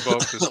 Yeah, 30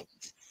 boxes.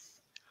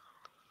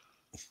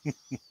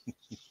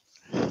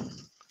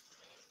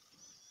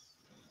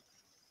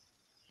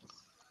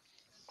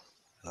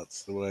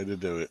 That's the way to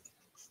do it.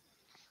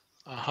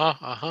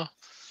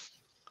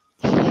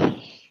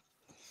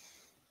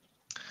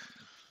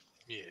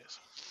 Yes.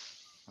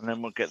 And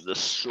then we'll get the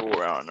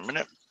saw out in a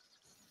minute.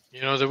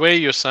 You know, the way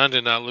you're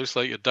sanding that looks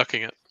like you're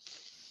ducking it.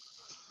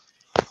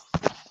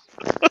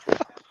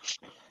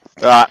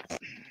 Right.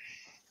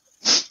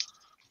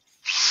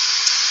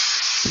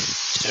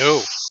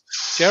 So,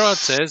 Gerard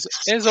says,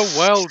 is a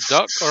wild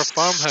duck or a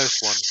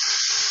farmhouse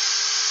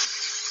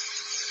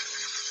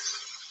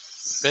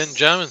one?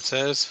 Benjamin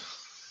says,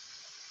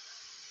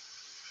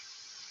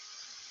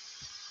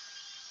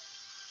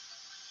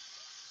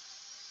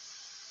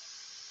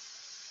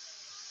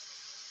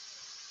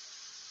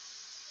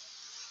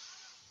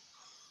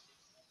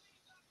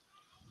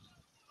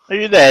 Are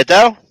you there,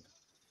 Dale?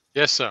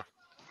 yes, sir.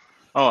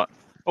 All right.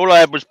 All I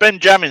had was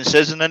Benjamin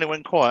says, and then it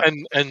went quiet.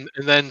 And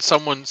then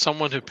someone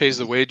who pays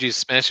the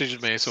wages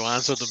messaged me, so I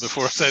answered them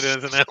before I said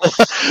anything else.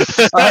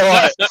 All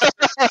right.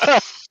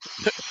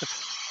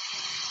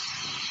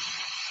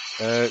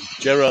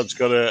 Gerard's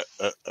got a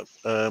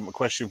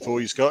question for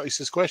you, Scott. He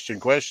says,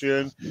 question.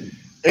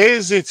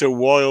 Is it a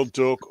wild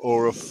duck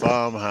or a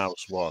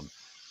farmhouse one?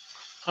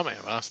 I may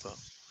have asked that.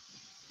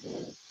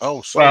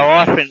 Oh, sorry. Well,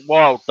 I think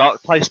wild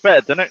duck tastes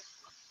better, doesn't it?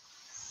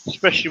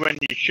 Especially when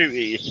you shoot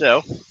it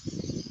yourself.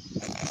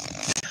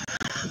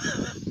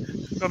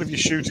 Not if you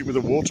shoot it with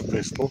a water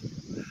pistol.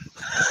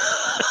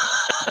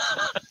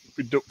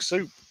 With duck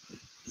soup.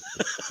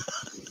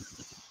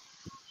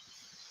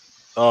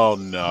 Oh,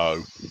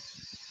 no.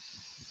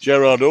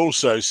 Gerard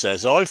also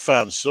says, I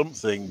found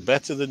something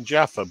better than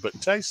Jaffa,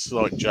 but tastes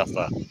like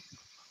Jaffa.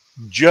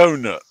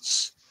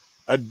 Jonuts.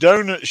 A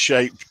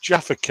donut-shaped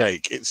Jaffa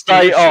cake. It's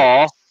delicious. They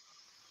are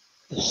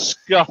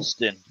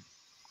disgusting.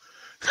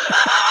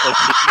 They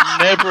should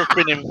never have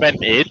been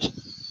invented.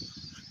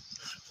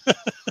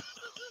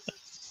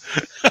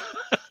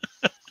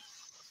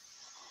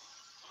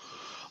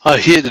 I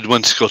hated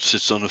when Scott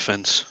sits on a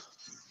fence.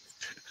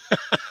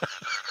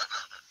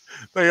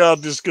 They are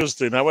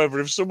disgusting. However,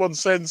 if someone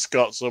sends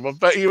Scott some, I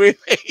bet you he'd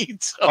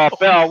eat. I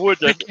bet I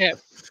wouldn't.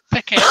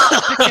 Pick it.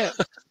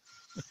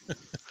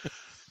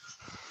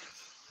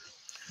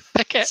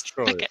 Let's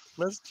try it.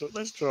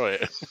 Let's try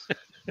it.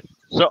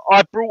 So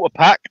I brought a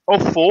pack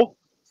of 4,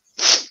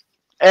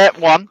 ate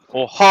one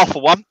or half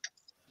of one,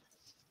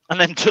 and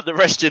then took the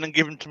rest in and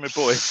given to my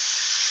boy.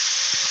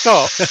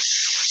 Scott,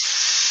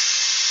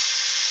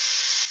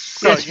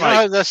 Yes, you know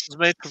how this is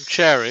made from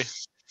cherry,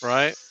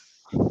 right?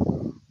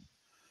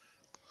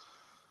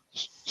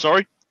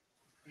 Sorry?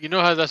 You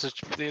know how this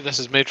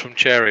is made from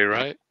cherry,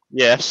 right?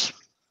 Yes.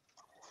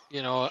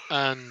 You know,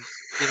 and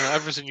you know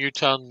everything you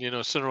turn, you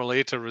know, sooner or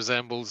later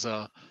resembles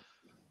a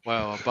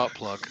butt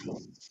plug.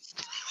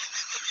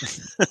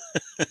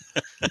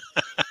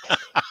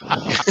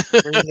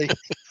 Really?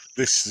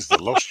 This is the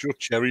Lost Your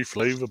Cherry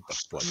flavour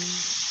butt plug.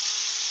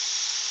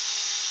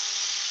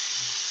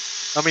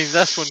 I mean,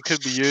 this one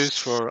could be used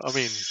for,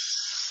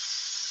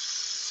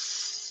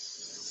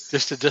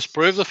 just to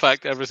disprove the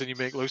fact that everything you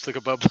make looks like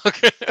a butt plug.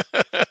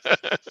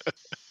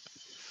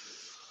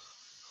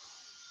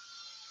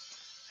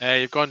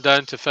 You've gone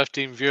down to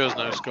 15 viewers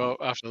now, Scott,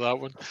 after that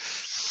one.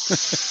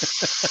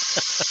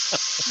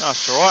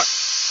 That's all right.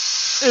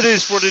 It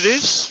is what it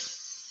is.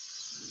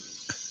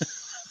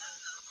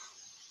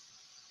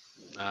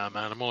 Nah,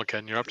 man, I'm only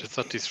kidding. You're up to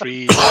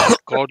 33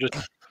 gorgeous,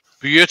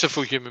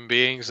 beautiful human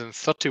beings and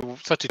 32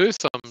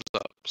 thumbs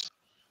ups.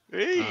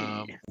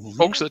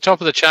 Folks, at the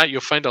top of the chat, you'll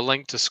find a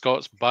link to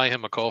Scott's Buy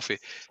Him a Coffee.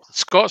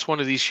 Scott's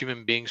one of these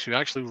human beings who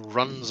actually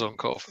runs on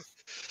coffee.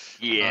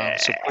 Yeah.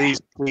 So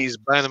please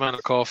buy the man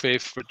a coffee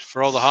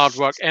for all the hard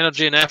work,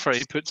 energy, and effort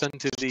he puts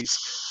into these,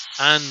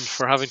 and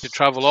for having to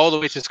travel all the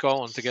way to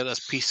Scotland to get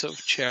this piece of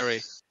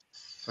cherry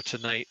for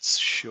tonight's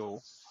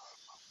show.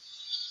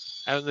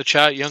 Out in the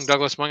chat, young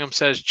Douglas Mungham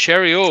says,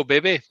 "Cheerio,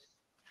 baby."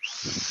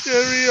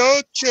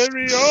 Cheerio,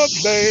 cheerio,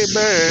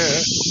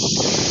 baby.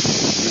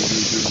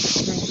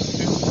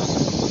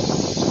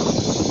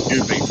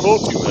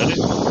 UB40, wasn't it?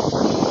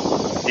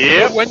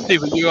 Yeah. Bit windy,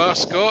 but you are,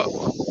 Scott.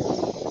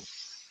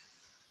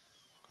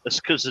 That's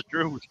because the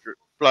drill was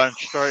blowing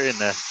straight in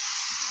there.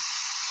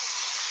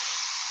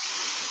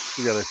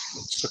 We had a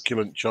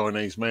succulent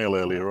Chinese meal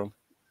earlier on.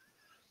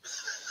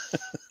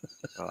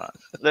 Right,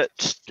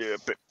 let's do a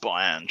bit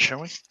by hand,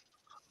 shall we?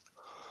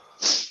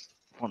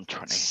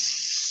 120.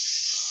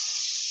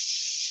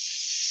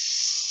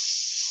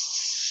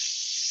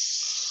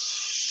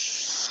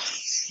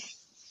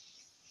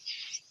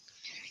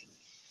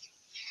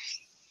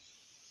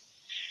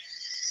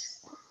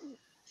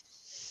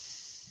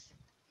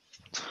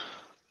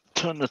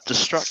 Turn the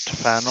distractor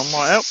fan on,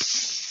 might help.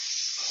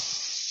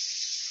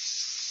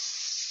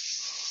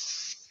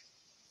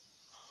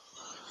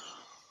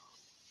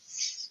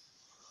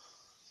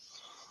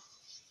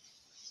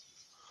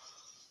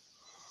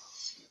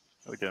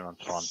 How are we doing on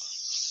time?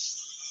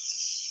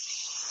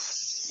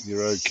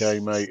 You're okay,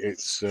 mate.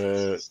 It's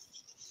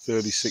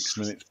 36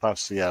 minutes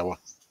past the hour.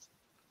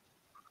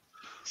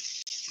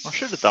 I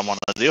should have done one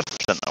of the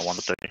off-centre one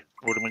today.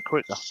 Would have been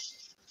quicker.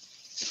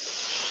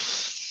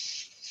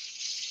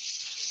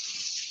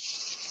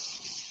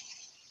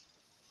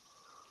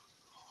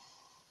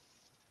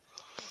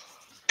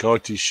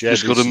 Kitey's shed.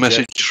 Just got a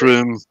message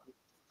from.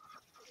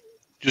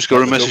 Just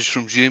got a message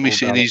from Jamie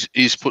saying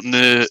he's putting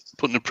the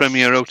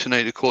premiere out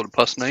tonight at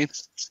 9:15.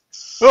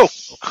 Oh,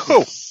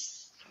 cool.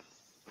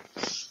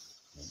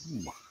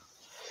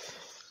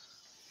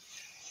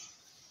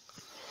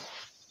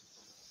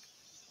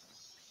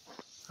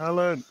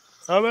 Alan.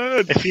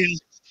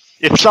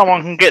 If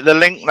someone can get the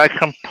link, they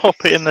can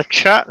pop it in the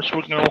chat, so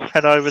we can all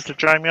head over to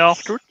Jamie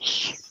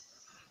afterwards.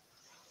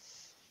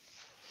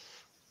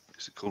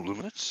 It's a couple of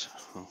minutes.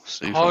 I'll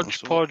see if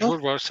Hodgepodge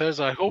Woodwork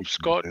says, "I hope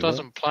Scott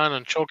doesn't plan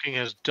on choking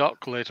his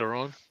duck later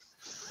on."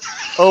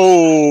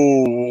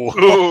 Oh!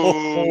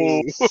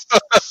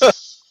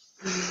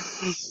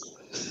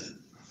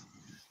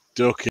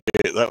 Duck it,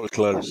 that was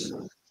close.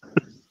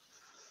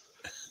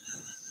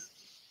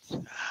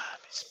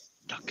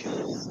 Duck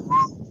it.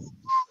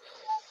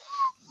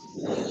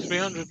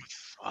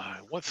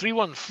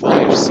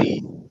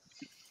 315C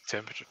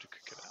temperature to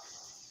cook it up.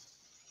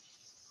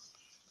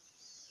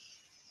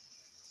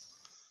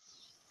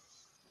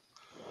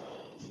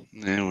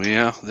 There we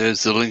are.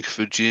 There's the link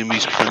for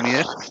Jamie's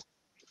premiere.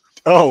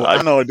 Oh,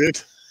 I know I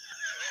did.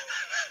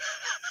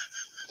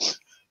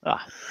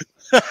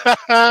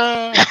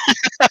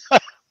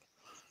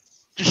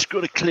 Just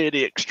got to clear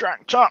the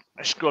extractor.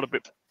 It's got a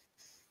bit.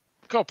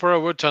 Copper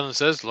Woodturning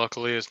says,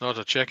 "Luckily, it's not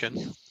a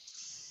chicken."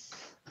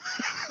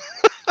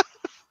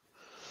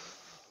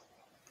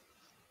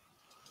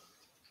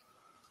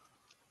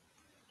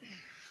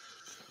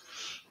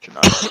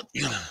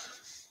 You know,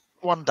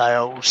 one day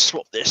I'll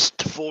swap this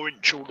to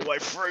 4-inch all the way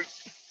through.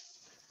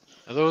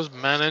 Are those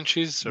man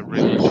inches or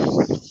real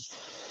inches?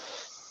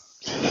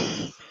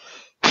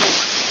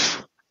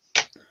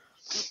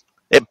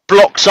 It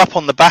blocks up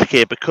on the back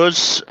here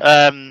because it's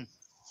a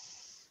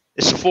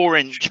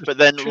 4-inch, but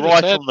then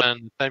right on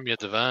the time you had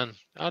the van,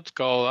 I've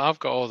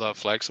got all that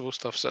flexible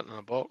stuff sitting in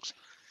a box.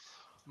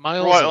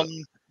 Miles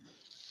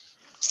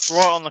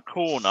right on the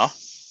corner.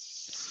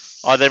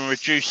 I then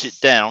reduce it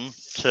down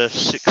to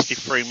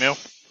 63 mil.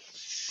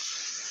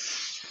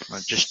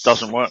 It just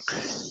doesn't work.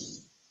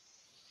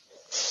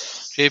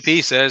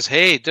 JP says,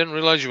 "Hey, didn't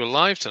realise you were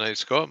live tonight,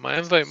 Scott. My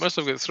invite must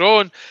have got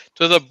thrown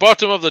to the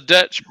bottom of the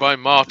ditch by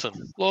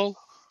Martin." Lol.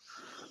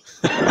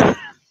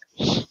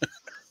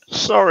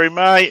 Sorry,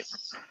 mate.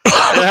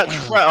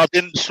 That's right. I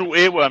didn't sort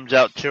earworms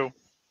out till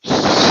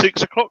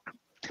 6 o'clock.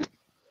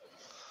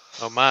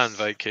 Oh, my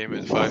invite came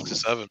at 5 to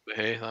 7, but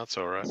hey, that's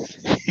all right.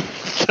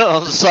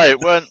 I'll say it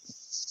weren't.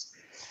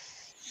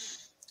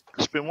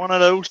 It's been one of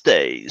those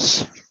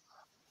days.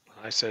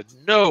 I said,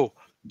 "No,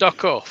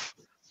 duck off."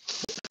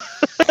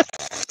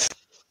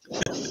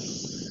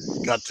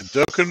 Got to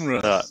duck and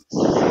run.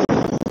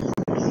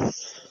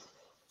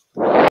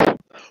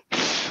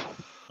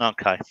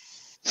 Okay.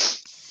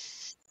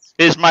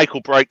 Here's make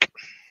or break.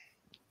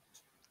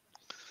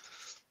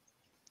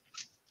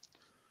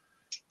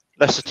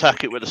 Let's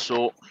attack it with a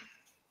saw.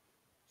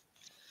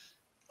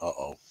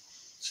 Uh-oh.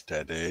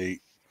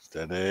 Steady.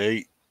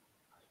 Steady.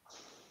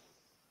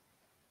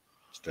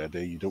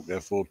 Steady. You don't get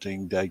a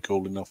 14-day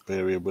cooling off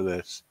period with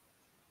this.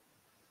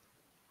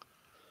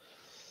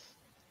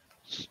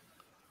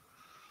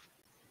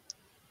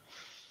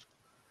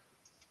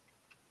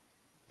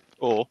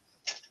 Or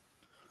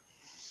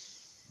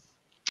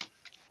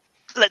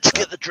let's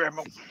get the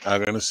Dremel.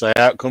 I'm going to say,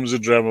 out comes a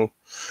Dremel.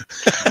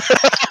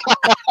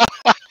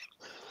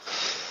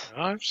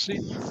 I've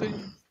seen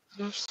things.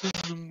 I've seen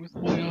them with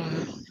my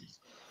eye.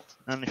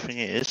 Only thing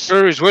is,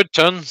 Brewery's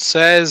Woodturn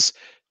says,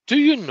 do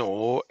you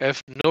know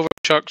if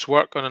Novichok's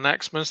work on an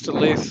Axminster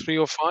lathe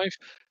 305?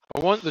 I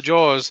want the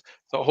jaws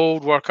that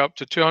hold work up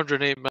to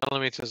 208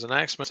 millimeters, and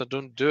Axminster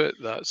don't do it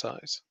that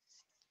size.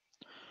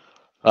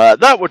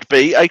 that would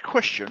be a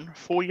question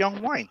for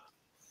young Wayne.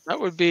 That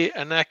would be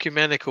an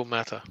ecumenical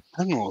matter.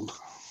 Hang on.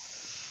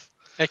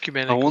 I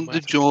Ecumenical want matter.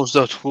 the jaws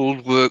that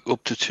hold work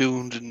up to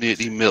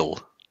 280 mil.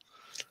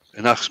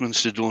 And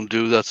Axminster don't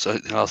do that. So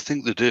I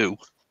think they do.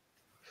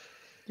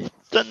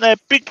 Don't their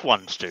big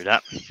ones do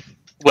that?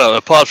 Well,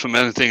 apart from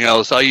anything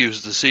else, I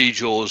use the C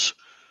jaws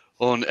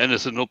on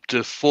anything up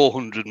to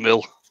 400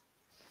 mil.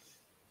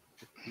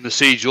 And the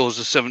C jaws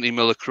are 70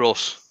 mil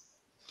across.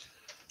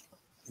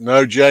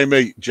 No,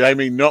 Jamie,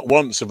 not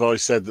once have I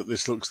said that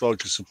this looks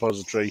like a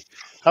suppository.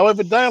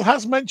 However, Dale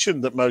has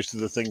mentioned that most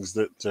of the things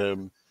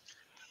that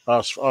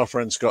our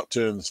friend Scott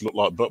turns look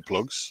like butt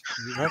plugs.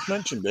 He has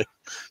mentioned it.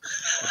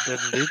 I did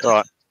indeed.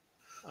 Right.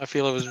 I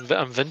feel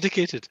I'm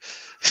vindicated.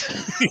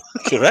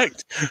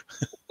 Correct.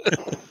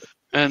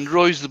 And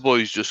Roy's the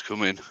boys just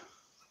come in.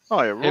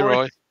 Oh, yeah, Roy. Hey,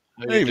 Roy.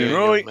 How you Evening, doing,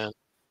 Roy. young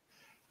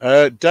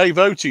man? Dave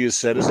Otie has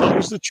said, as long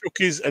as the chuck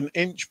is an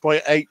inch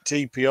by 8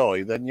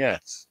 TPI, then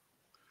yes.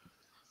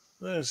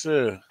 There's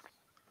a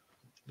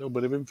little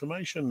bit of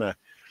information there.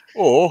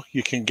 Or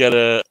you can get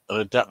an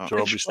adapter,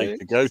 obviously,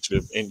 to go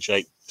to inch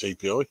 8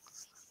 TPI.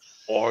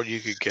 Or you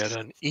could get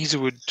an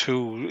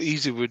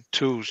Easywood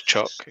Tools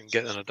chuck and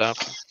get an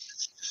adapter.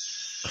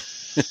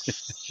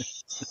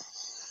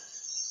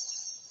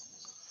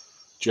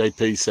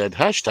 JP said,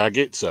 hashtag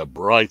it's a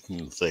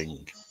Brighton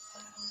thing.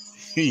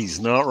 He's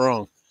not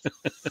wrong.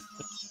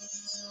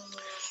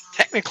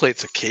 Technically,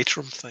 it's a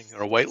Caterham thing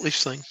or a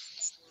Whiteleaf thing.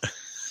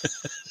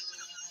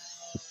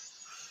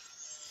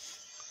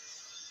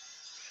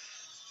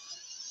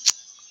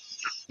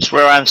 It's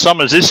where Ann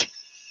Summers is.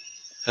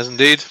 As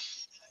indeed.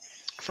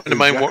 A friend of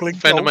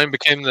mine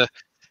became the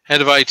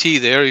head of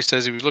IT there. He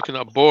says he was looking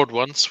at a board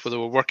once where they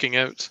were working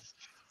out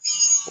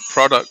what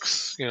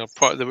products,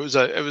 it was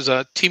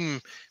a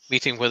team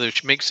meeting where they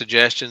make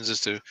suggestions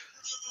as to,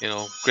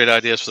 great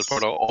ideas for the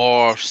product,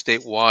 or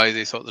state why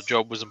they thought the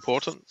job was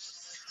important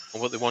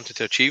and what they wanted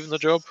to achieve in the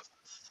job.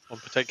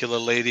 One particular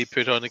lady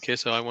put on the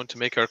case, I want to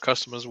make our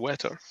customers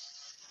wetter.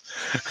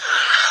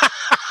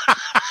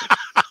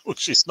 Well,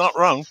 she's not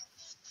wrong.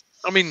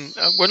 I mean,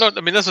 we're not.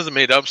 I mean, this isn't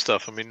made up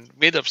stuff. I mean,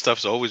 made up stuff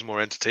is always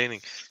more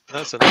entertaining.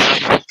 That's an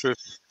absolute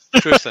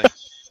true thing.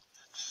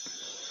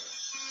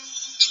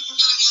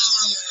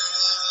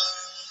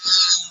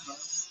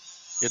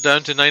 You're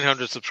down to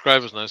 900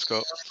 subscribers now,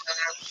 Scott.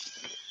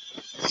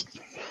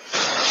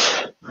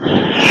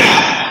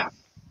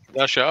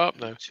 Yeah, shut up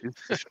now.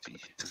 250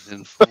 and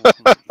then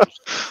 400.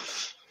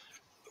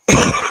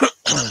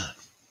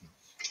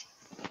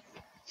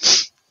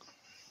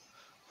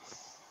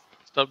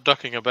 Stop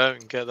ducking about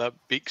and get that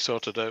beak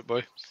sorted out,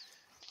 boy.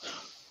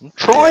 I'm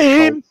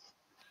trying.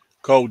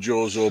 Cold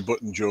jaws or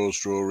button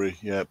jaws, Rory.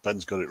 Yeah,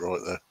 Ben's got it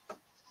right there.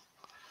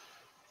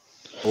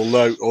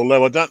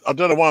 Although I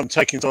don't know why I'm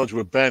taking sides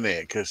with Ben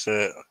here, because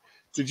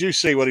did you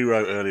see what he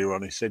wrote earlier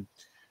on? He said,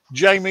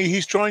 Jamie,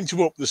 he's trying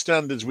to up the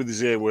standards with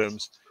his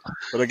earworms,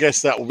 but I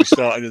guess that will be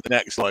starting in the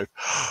next live.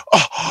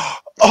 I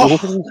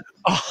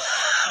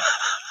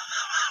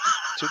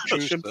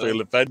shouldn't feel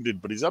offended,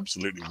 but he's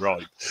absolutely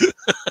right.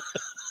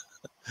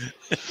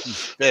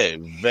 He's very,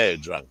 very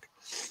drunk.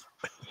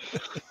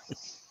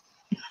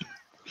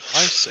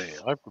 I say,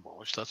 I've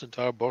demolished that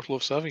entire bottle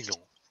of Sauvignon.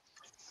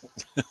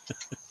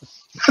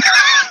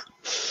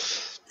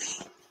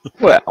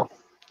 Well,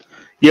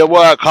 you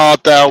work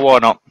hard, Dale, why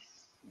not?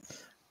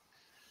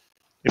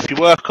 If you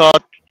work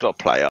hard, you've got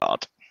to play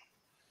hard.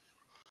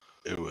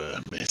 I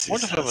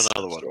want to have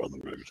another one on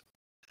the road.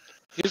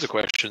 Here's a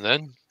question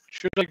then.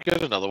 Should I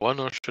get another one,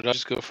 or should I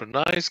just go for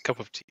a nice cup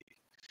of tea?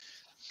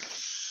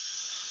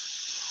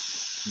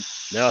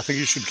 No, I think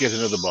you should get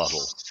another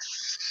bottle.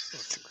 I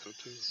think so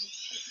too.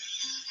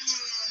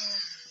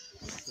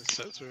 Let's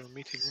set through a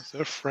meeting with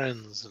their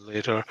friends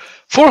later.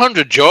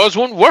 400 jaws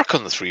won't work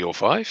on the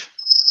 305,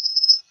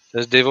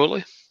 says Dave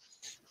Oatley.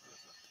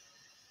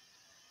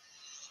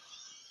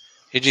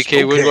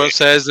 AGK Woodwork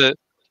says that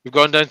we've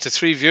gone down to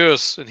 3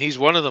 viewers, and he's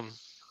one of them.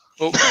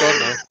 Oh,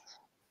 God,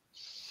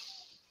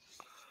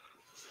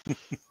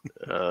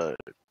 no.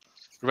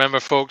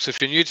 Remember, folks,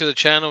 if you're new to the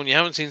channel and you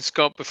haven't seen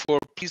Scott before,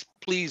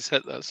 please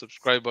hit that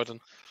subscribe button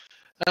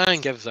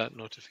and give that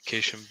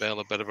notification bell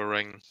a bit of a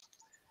ring.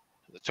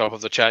 At the top of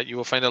the chat, you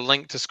will find a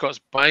link to Scott's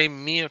Buy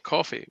Me a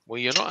Coffee. Well,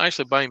 you're not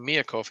actually buying me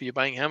a coffee, you're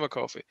buying him a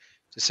coffee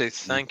to say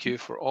thank you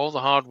for all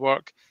the hard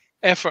work,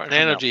 effort, and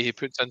energy he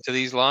puts into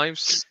these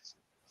lives,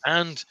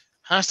 and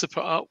has to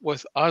put up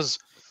with us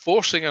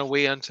forcing our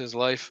way into his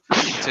life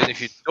and saying,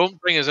 if you don't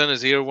bring us in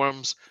his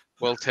earworms,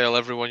 we'll tell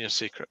everyone your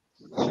secret.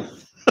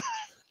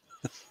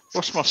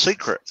 What's my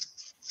secret?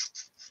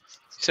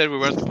 He said we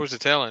weren't supposed to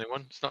tell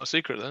anyone. It's not a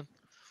secret then.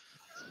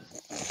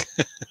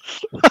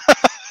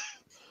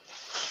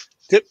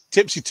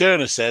 Tipsy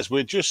Turner says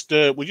we're just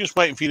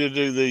waiting for you to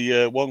do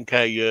the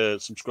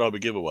 1K subscriber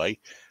giveaway.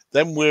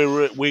 Then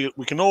we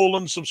can all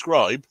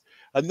unsubscribe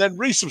and then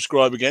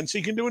resubscribe again, so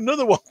you can do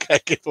another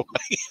 1K giveaway.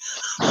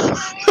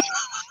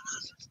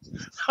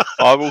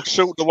 I will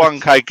sort the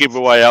 1K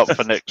giveaway out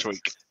for next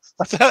week.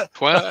 And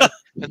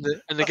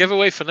the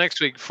giveaway for next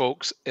week,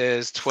 folks,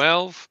 is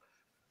 12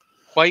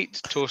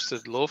 white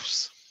toasted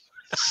loaves,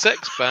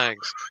 6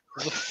 bags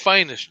of the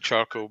finest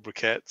charcoal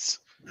briquettes,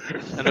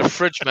 and a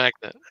fridge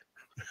magnet in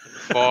the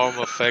form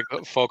of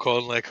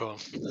foghorn leghorn.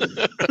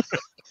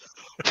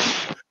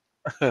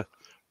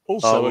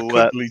 Also, a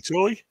cuddly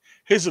toy,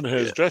 his and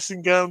hers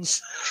dressing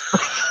gowns.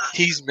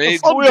 Teas made.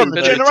 Oh, we're on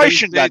the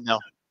generation gang now.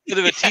 Bit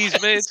of a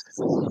teas made.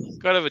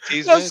 Gotta have a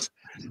teas made.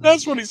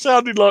 That's what it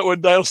sounded like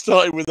when Dale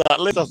started with that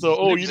list. I thought,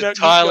 oh, you know,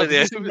 entirely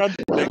this going bad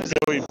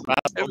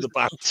on the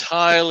back.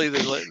 Entirely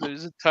it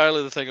was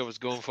entirely the thing I was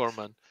going for,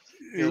 man.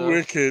 You're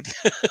wicked.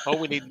 All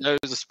we need now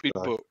is a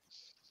speedboat.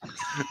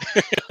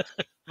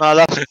 No,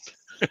 that's.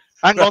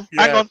 Hang on.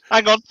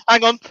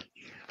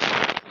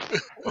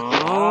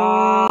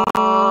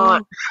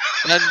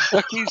 And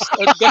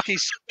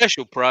Ducky's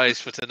special prize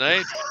for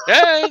tonight.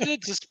 Yeah,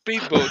 it's a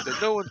speedboat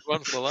that no one's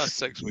won for the last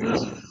 6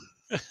 weeks.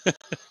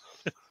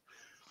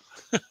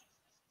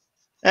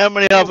 How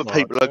many other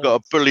people have got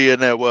a bully in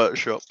their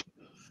workshop?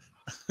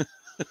 I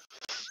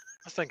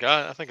think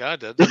I did. I think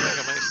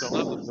I might still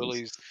have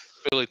the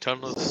Bully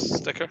Turners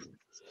sticker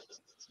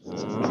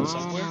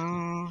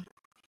somewhere.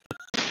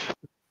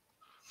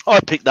 I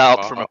picked that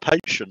up from a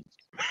patient.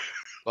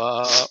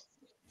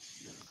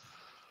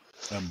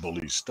 And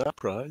Bully's star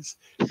prize.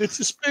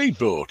 It's a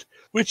speedboat,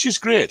 which is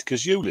great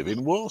because you live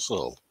in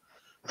Warsaw.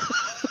 I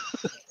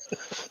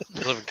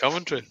live in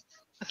Coventry.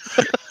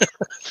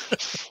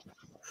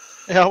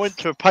 Yeah, I went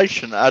to a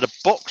patient that had a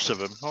box of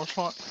them. I was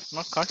like,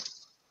 okay.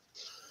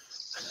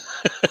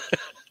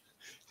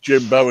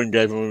 Jim Bowen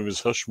gave him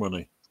his hush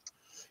money.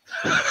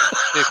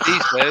 If he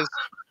says,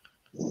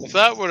 if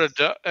that were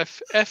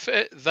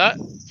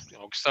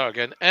I'll start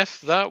again.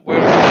 If that were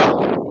a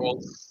duck,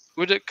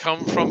 would it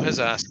come from his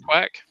ass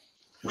quack?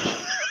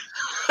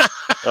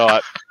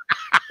 All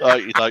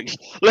right. Thanks.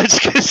 Let's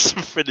get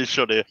some finish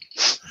on here.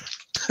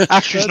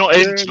 Ashley's not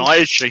in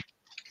tonight, is she?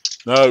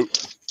 No.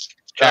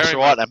 That's all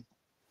right then.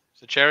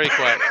 It's a cherry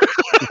quack.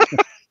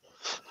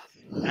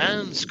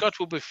 And Scott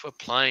will be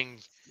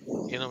applying,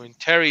 in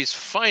Terry's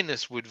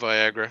finest wood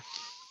Viagra.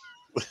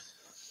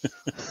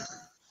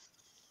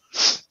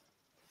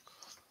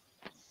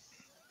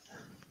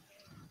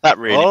 That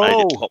really made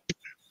it pop.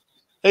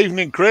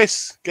 Evening,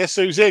 Chris. Guess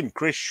who's in?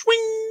 Chris Swing.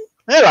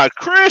 Hello,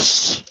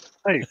 Chris.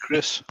 Hey,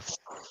 Chris.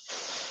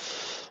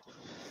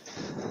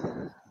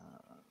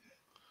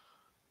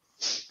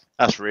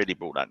 That's really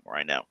brought up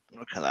right now.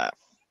 Look at that.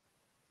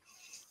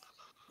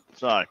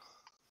 So,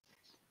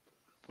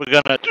 we're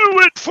going to do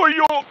it for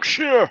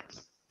Yorkshire.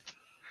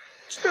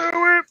 Do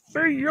it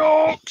for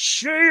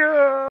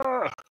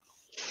Yorkshire.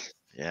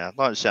 Yeah, it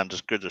don't sound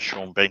as good as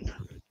Sean Bean.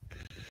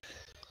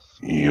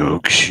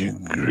 Yorkshire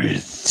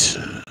grit.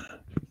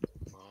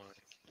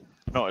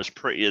 Not as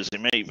pretty as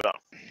him either.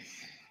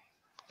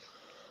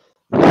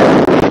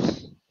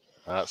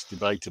 That's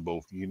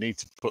debatable. You need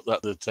to put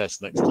that to the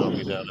test next time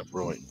you're down at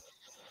Brighton.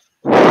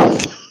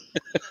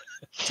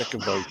 Take a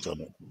vote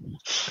on it.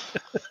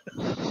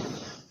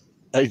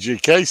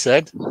 AGK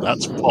said,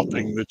 that's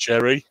popping the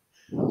cherry.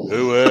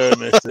 Who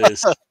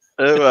is?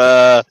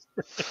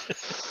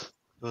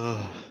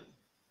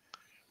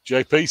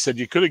 JP said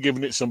you could have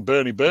given it some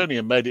Bernie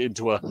and made it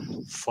into a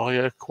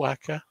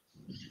firecracker.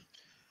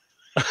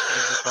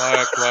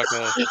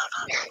 Firecracker.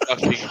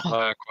 Fucking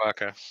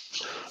firecracker.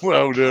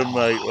 Well done,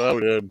 mate. Well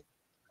done.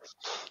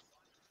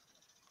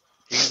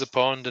 He's the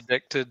pond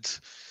addicted.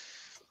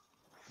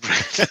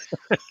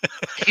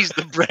 He's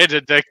the bread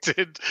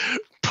addicted.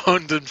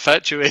 Pond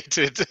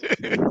infatuated.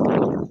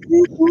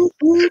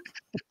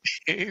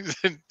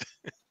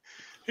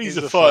 He's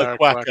a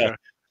firecracker.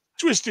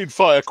 Twisted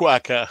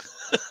firecracker.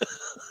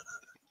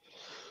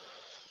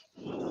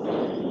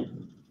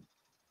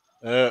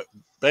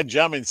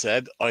 Benjamin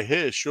said, I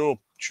hear Sean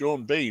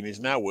Bean is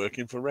now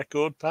working for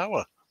Record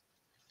Power.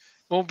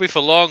 Won't be for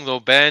long, though,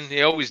 Ben.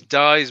 He always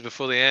dies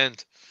before the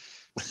end.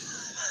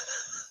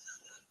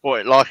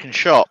 What, like in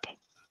shop?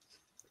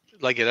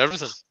 Like in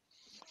everything.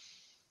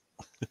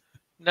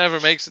 Never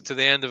makes it to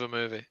the end of a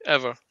movie,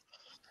 ever.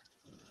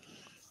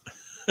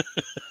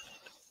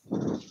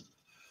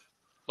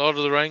 Lord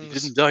of the Rings. He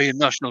didn't die in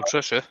National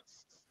Treasure.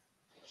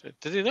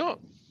 Did he not?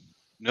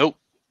 Nope.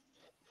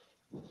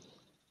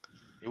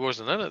 He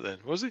wasn't in it then,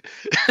 was he?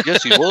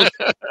 Yes, he was.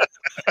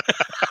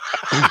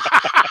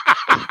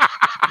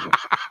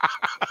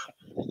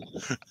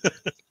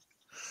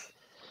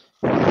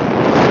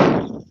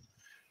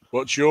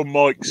 What's your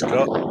mic,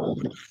 Scott?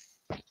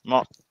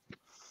 Not.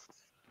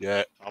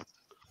 Yeah.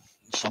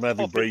 Some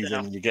heavy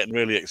breathing. You're getting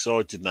really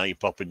excited now. You're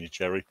popping your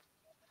cherry.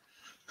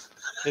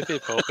 Hippy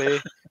poppy.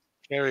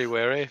 Very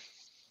wary.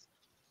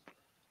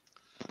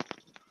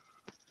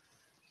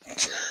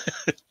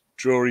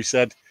 Drury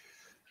said,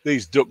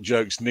 These duck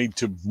jokes need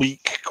to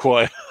beak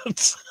quiet.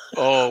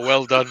 Oh,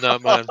 well done,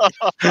 that man.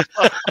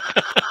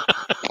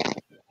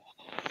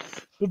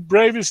 The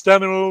bravest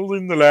animal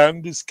in the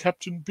land is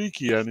Captain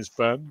Beaky and his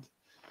band.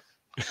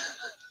 Good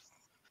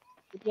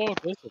Lord,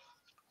 listen.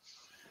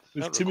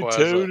 There's That Timmy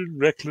requires Toad and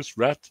Reckless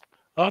Rat,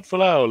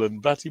 Artful Owl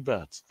and Batty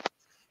Bat.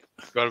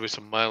 got to be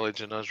some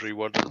mileage in us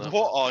rewording that.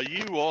 What are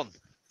you on?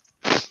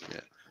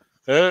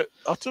 I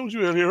told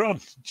you earlier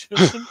on,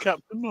 just some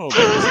Captain Morgan.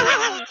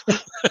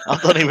 I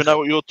don't even know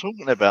what you're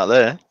talking about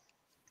there.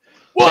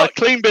 What?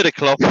 So, clean bit of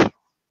cloth.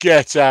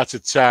 Get out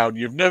of town.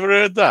 You've never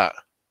heard that?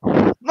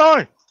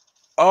 No.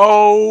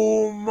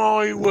 Oh,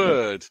 my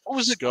word. What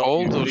was it Scott,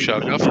 called, you though, need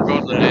Shug? to- I've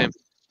forgotten the name.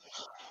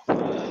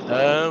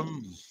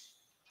 Um,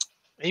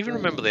 I even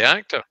remember the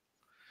actor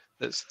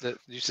that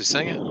used to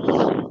sing it.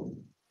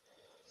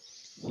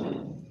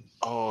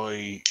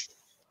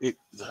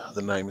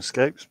 the name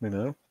escapes me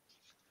now.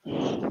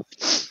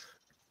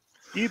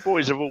 You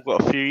boys have all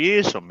got a few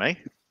years on me.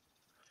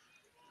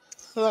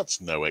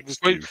 That's no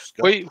excuse.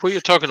 Scott. What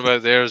you're talking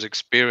about there is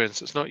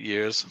experience. It's not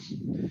years.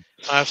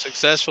 I've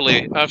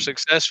successfully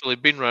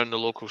been round the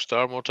local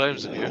star more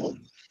times than you.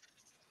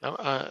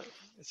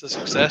 It's a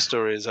success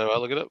story, is how I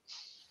look at it.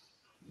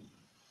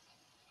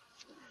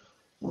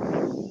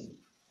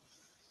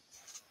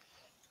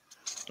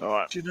 All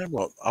right. Do you know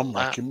what? I'm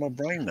racking my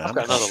brain now. I've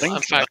got another.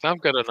 In fact,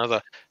 I've got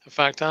another. In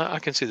fact, I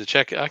can see the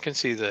check. I can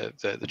see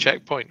the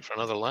checkpoint for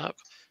another lap.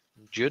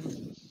 In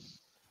June.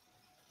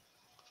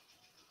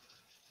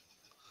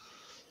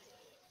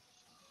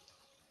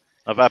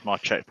 I've had my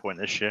checkpoint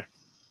this year.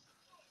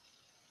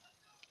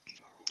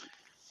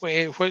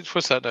 Wait,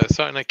 what's that now?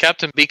 Sorry, now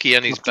Captain Beaky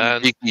and his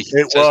band. Beaky. It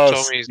Says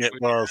was. Tommy's- It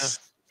was.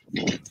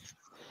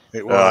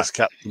 It Right. was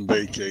Captain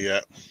Beaker, yeah.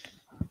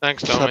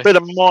 Thanks, So a Tommy. bit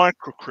of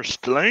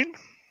microcrystalline.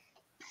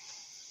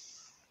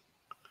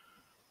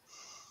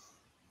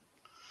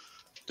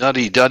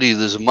 Daddy,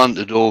 there's a man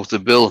to door with the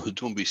bill.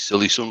 Don't be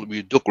silly, son. It'll be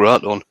a duck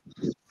rat on.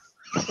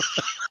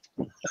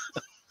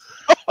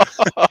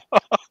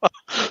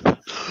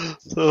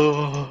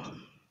 Oh.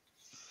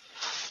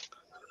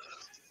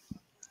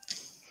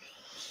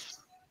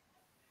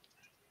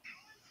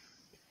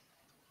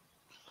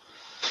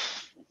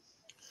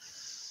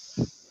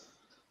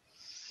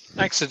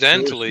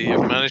 Accidentally,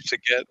 you've managed to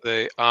get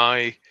the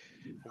eye,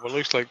 what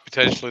looks like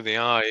potentially the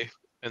eye,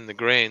 in the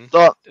grain.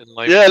 Look, And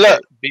like, yeah,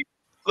 look. beep,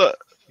 Look.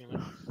 you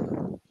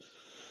know.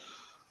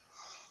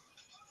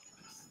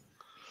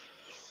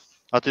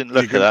 I didn't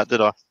look at that, did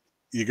I?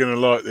 You're going to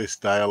like this,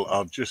 Dale.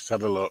 I've just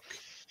had a look.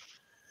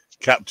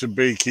 Captain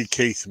Beaky,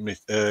 Keith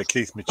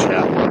Mitchell.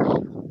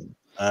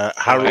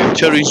 Harold.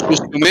 Terry's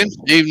just come in.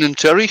 Evening,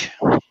 Terry.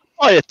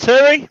 Hiya,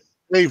 Terry.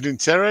 Evening,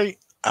 Terry.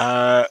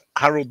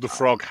 Harold the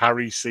Frog,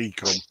 Harry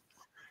Seacombe.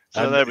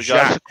 So And there we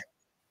Jacques, go.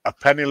 a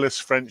penniless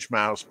French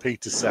mouse,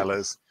 Peter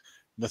Sellers.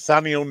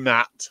 Nathaniel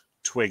Nat,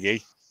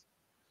 Twiggy.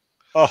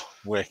 Oh,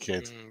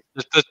 wicked.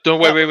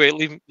 Don't wait.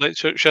 Leave.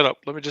 Shut up.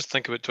 Let me just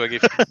think about Twiggy.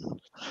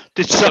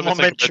 Did someone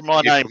mention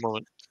my name?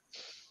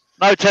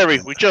 No, Terry.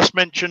 We just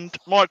mentioned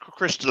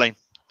microcrystalline.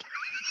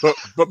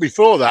 But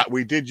before that,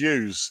 we did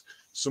use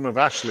some of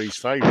Ashley's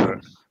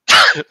favourite,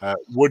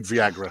 wood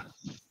Viagra.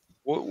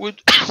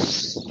 Wood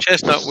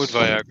chestnut wood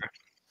Viagra.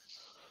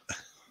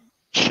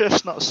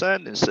 Chestnut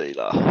sanding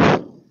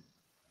sealer.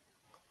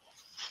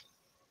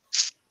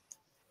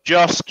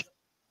 Just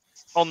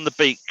on the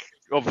beak.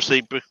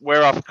 Obviously,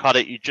 where I've cut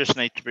it, you just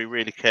need to be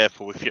really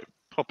careful if you're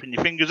popping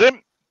your fingers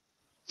in.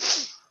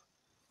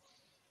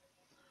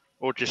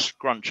 Or just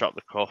scrunch up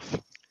the cough.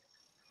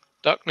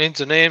 Duck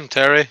needs a name,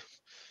 Terry.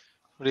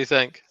 What do you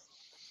think?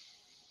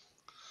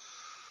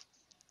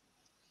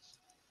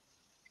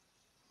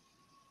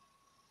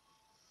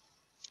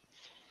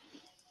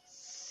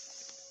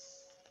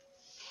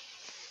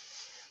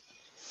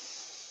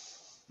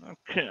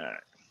 Okay.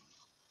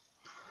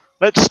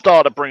 Let's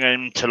start to bring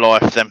him to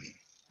life then.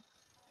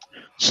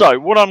 So,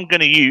 what I'm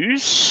going to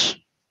use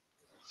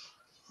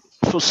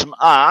for some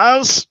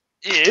eyes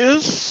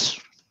is...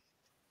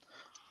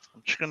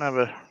 I'm just going to have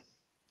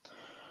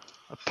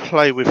a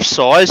play with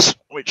size.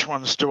 Which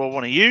ones do I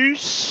want to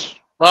use?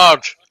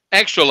 Large.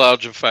 Extra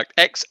large, in fact.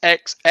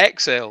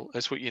 XXXL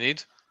is what you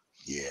need.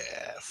 Yeah,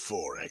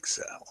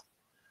 4XL.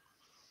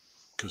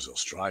 Because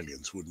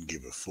Australians wouldn't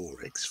give a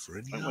 4X for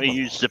any And other we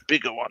use the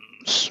bigger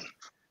ones.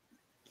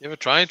 You ever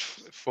tried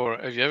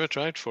Have you ever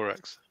tried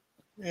 4X?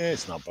 Yeah,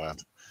 it's not bad.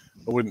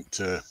 I wouldn't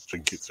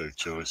drink it through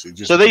choice. It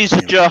just So these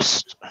are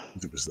just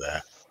it was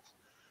there.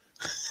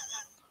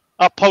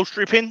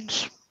 upholstery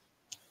pins.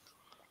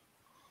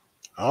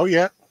 Oh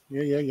yeah.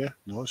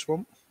 Nice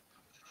one.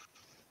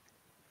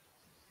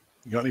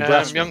 You got any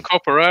brass? Young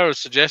Copperaro is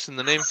suggesting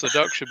the name for the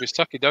duck should be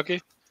Sucky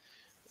Ducky.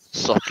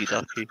 Socky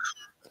ducky.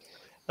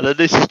 And then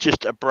this is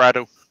just a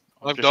braddle.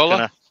 I'm just $5.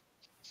 gonna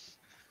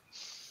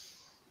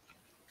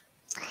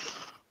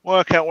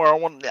work out where I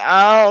want the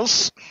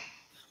eyes.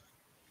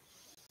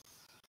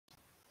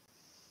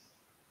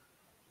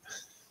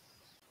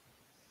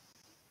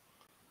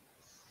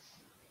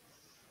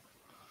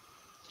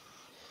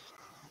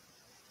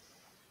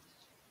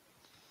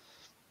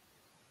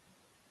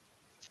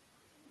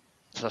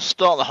 So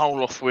start the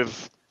hole off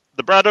with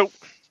the bradawl.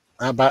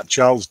 How about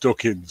Charles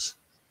Duckins?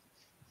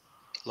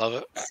 Love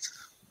it.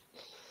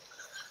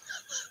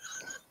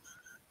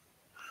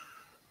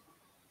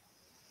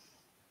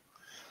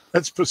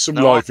 Let's put some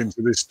No, life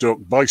into this duck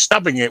by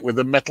stabbing it with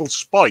a metal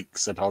spike,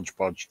 said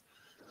Hodgepodge.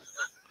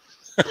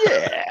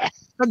 Yeah.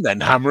 And then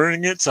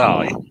hammering its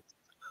eye.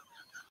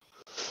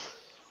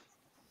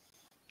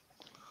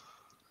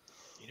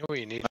 You know what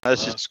you need,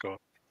 This is-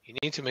 Scott? You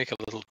need to make a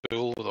little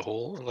tool with a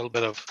hole, a little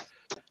bit of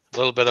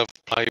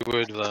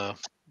plywood with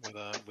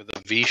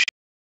a V shape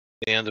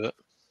at the end of it.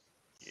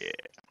 Yeah.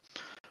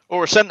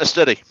 Or a centre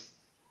steady.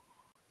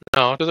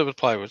 No, do that with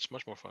plywood. It's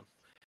much more fun.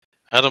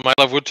 Adam, I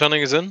love wood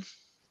turning is in.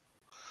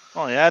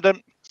 Oh, yeah,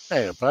 Adam.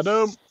 Hey,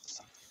 Adam.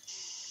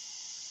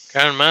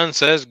 Karen Mann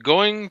says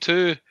going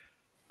to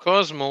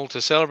Cosmo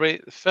to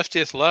celebrate the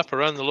 50th lap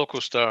around the local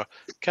star.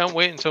 Can't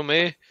wait until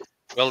May.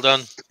 Well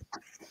done.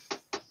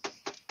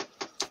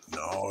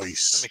 That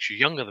Nice. makes you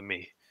younger than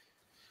me.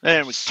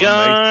 There we So go.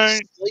 I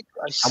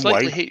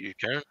slightly wait. hate you,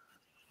 Karen.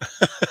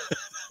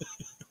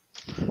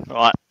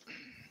 Right.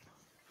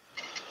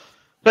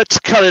 Let's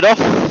cut it off,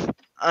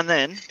 and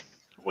then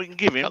we can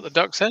give Cut him the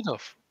duck's head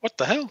off. What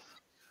the hell?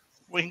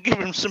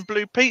 some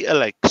Blue Peter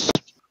legs.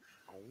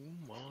 Oh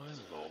my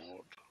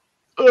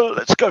lord.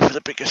 Let's go for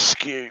the biggest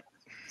skew.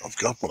 I've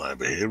got one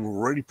over here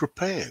already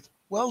prepared.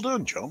 Well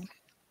done, John.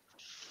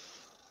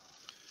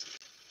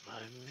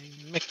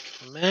 My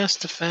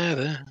master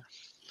father.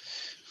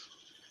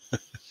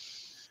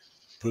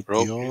 Put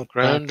Broke the your odd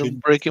ground back and in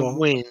breaking spot.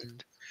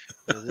 wind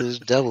with his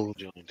double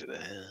jointed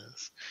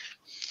ass.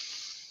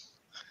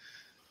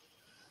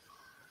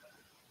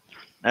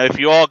 Now, if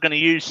you are going to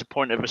use the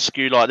point of a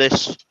skew like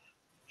this,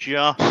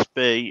 just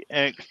be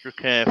extra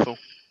careful.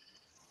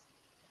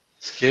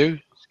 Skew,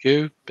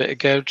 bit of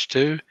gouge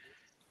too.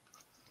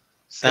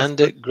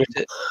 Sand it, grit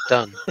it,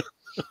 done.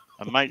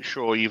 And make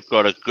sure you've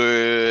got a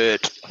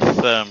good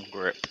firm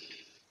grip.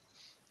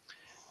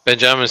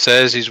 Benjamin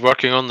says he's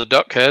working on the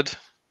duck head.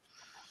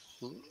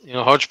 You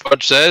know,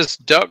 Hodgepodge says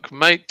duck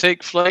might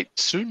take flight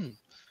soon.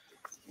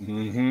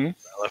 Mm-hmm.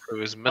 Well, if it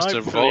was Mr.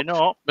 Hopefully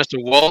not. Mr.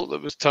 Walt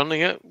that was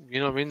turning it, you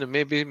know what I mean? There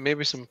may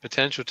be some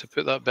potential to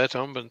put that bet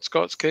on, but in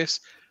Scott's case,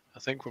 I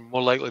think we're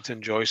more likely to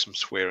enjoy some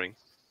swearing.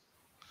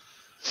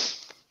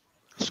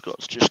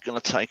 Scott's just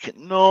going to take it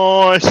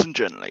nice and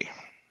gently.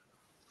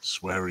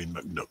 Swearing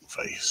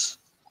McNuckface.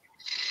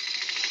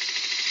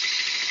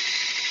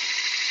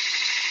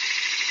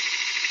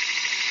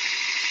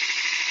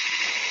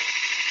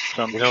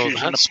 So I'm You know,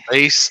 using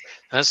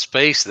that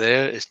space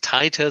there is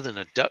tighter than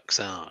a duck's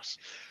arse.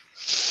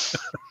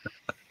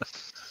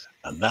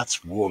 And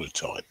that's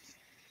watertight.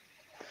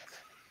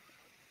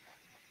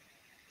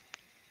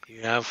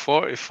 You have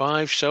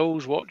 45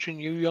 souls watching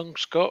you, young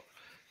Scott,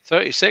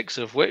 36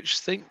 of which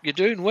think you're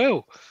doing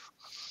well.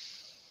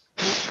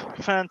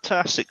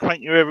 Fantastic.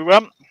 Thank you,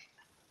 everyone.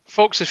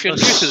 Folks, if you're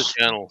new to the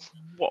channel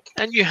What?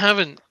 and you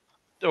haven't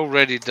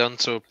already done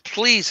so,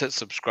 please hit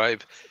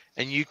subscribe.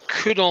 And you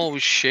could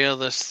always share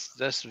this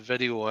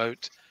video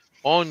out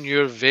on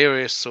your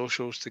various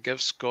socials to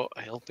give Scott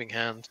a helping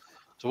hand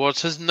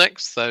towards his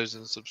next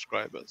 1,000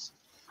 subscribers.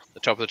 At the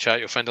top of the chat,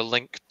 you'll find a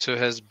link to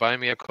his Buy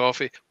Me a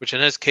Coffee, which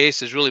in his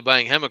case is really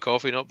buying him a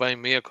coffee, not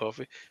buying me a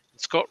coffee. And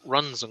Scott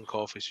runs on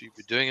coffee, so you'd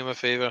be doing him a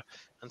favour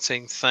and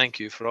saying thank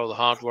you for all the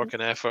hard work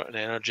and effort and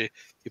energy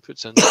he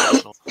puts into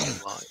personal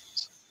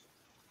lives.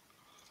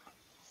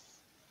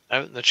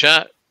 Out in the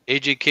chat,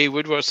 AGK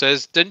Woodward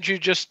says, "Didn't you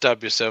just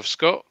stab yourself,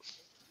 Scott?"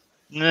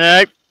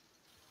 No.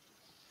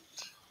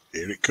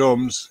 Here it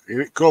comes.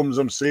 Here it comes.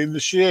 I'm seeing the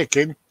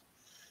shaking.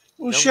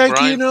 Well, Young shaking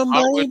Brian on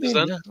Hartwood is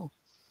baby. in. now.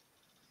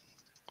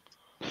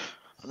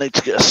 I need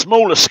to get a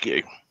smaller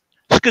skew.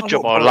 It's a good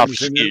job I love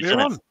was in skews, isn't earlier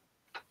it? on.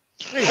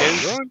 Hey,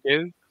 Brian.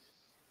 You.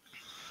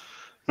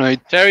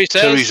 Right, Terry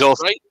says, Terry's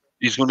off. right,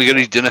 He's going to get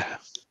his dinner.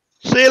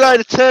 See you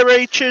later,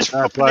 Terry. Cheers for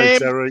Fair popping play, in.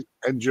 Terry.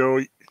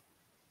 Enjoy.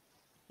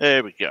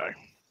 There we go.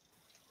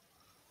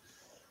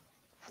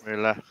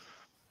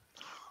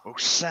 We'll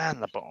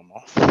sand the bottom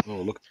off.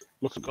 Oh, look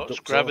at the Scott's duck's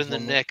grabbing arse the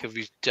on neck of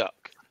his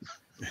duck,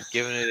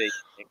 giving it a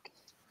yank.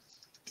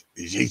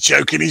 that. Is he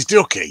choking his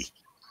ducky?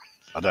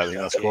 I don't think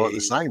that's quite the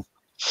same.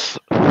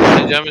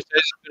 Benjamin says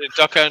he's going to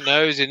duck out now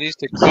as he needs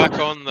to crack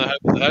on the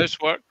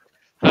housework.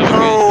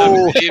 Have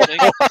a good evening.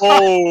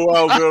 Oh,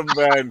 well done,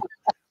 Ben.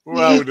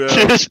 Well done.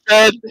 Cheers,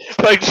 Ben.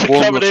 Thanks for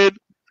Walnut. coming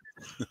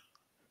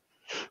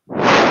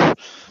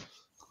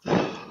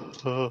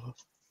in.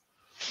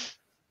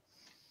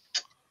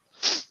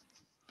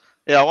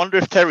 Yeah, I wonder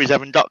if Terry's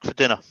having duck for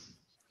dinner.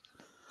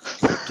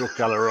 Duck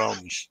à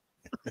l'orange.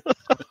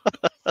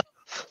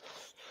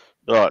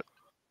 Right.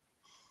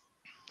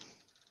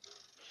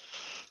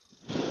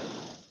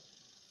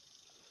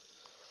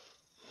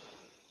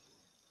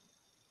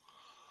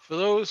 For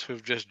those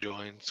who've just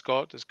joined,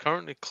 Scott is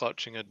currently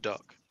clutching a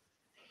duck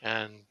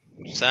and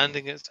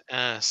sanding its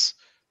ass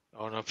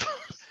on a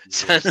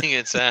sanding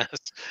its ass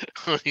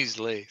on his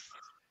lathe.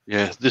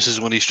 Yeah, this is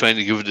when he's trying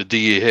to give it a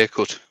DA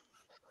haircut.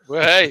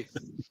 Well, hey,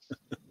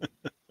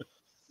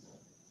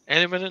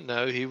 Any minute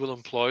now, he will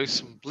employ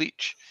some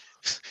bleach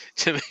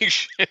to make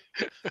sure.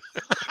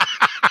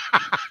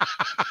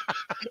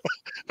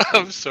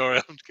 I'm sorry,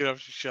 I'm going to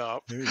have to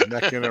sharp. He's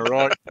making a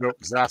right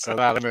duck's ass of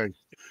that, isn't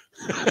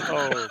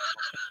Oh,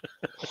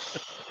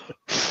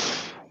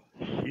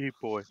 You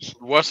boy.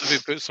 worse if he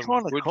put some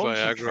Trying to good Viagra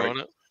concentrate. on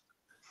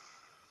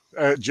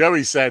it. he?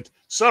 Joey said,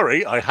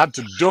 sorry, I had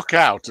to duck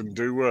out and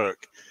do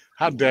work.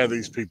 How dare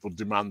these people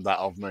demand that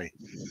of me?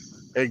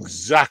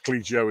 Exactly,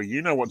 Joey.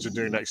 You know what to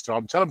do next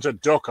time. Tell them to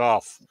duck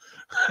off.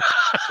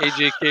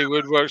 AGK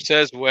Woodwork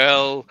says,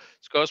 well,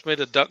 Scott's made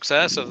a duck's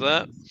ass of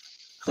that.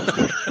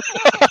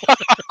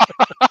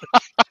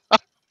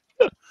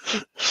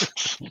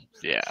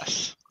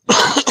 Yes.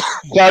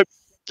 So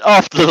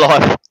after the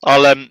live,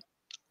 I'll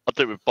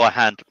do it with by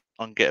hand.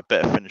 I can get a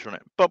better finish on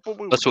it. But what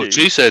we That's will what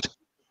do, she said.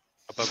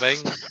 A bang,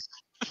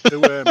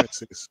 Who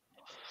misses?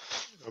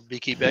 or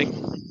beaky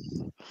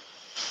bang.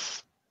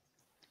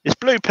 It's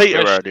Blue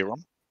Peter Fresh. earlier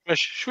on.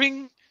 Fresh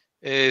swing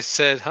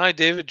said, hi,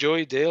 David,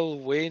 Joy, Dale,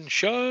 Wayne,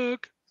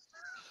 Shug.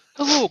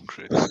 Hello,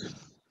 Chris.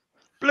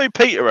 Blue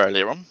Peter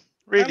earlier on.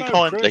 Really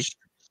Hello, kindly. Chris.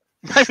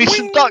 Maybe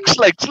some duck's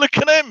legs. Look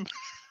at him.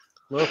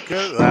 Look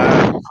at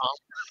that.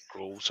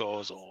 Scroll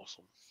saw's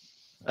awesome.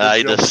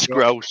 Hey, job, the Scott.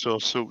 scroll saw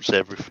sorts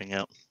everything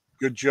out.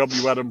 Good job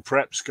you had them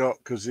prepped, Scott,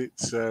 because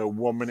it's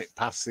 1 minute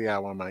past the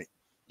hour, mate.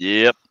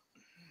 Yep.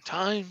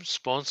 Time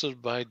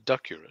sponsored by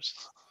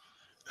Duckurists.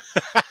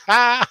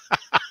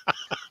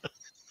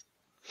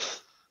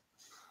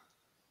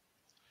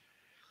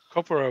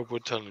 Copper Hour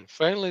Woodturning.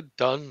 Finally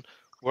done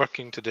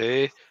working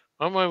today.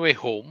 On my way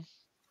home.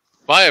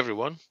 Bye,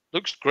 everyone.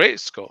 Looks great,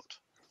 Scott.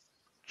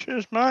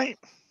 Cheers, mate.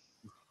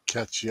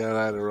 Catch you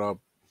later, Rob.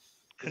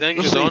 Then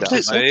You'll goes see on that, to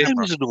mate. say, What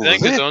time is it over then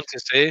there? goes on to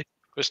say,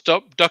 but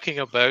stop ducking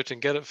about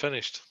and get it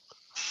finished.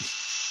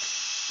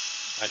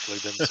 Actually,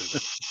 didn't say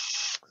that.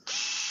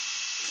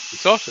 He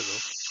thought it though.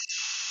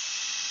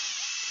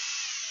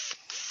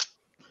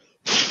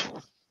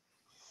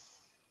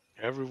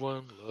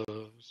 Everyone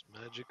loves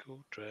magical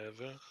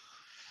Trevor.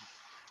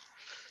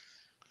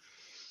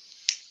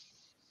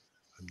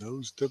 And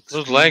those ducks.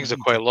 Those legs are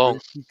quite long.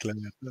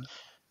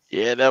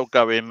 Yeah, they'll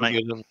go in, mate.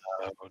 Look at them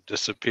now,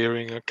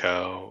 disappearing a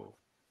cow.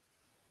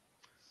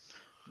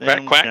 They'll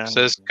Quack quack go.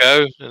 says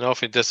cow, and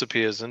off he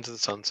disappears into the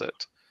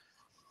sunset.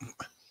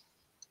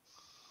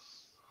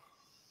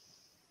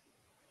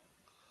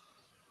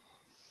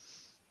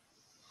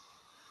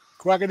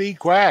 Quackity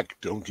quack.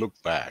 Don't look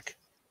back.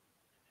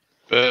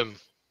 Boom.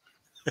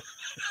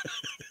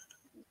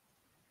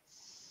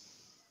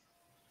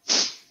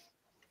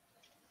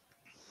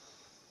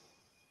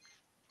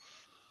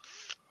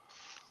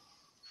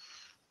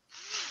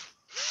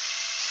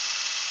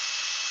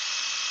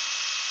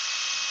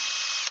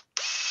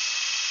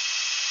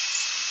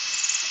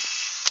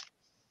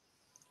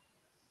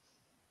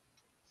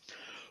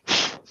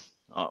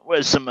 Right,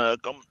 where's some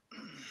gone?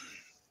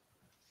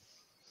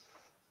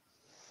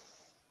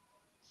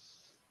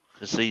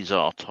 Because these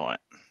are tight.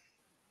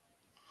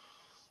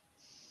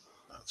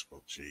 That's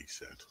what she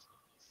said.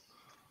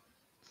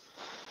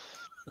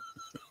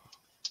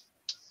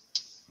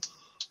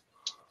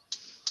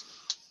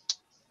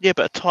 Yeah,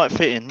 but a tight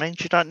fitting means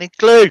you don't need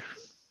glue.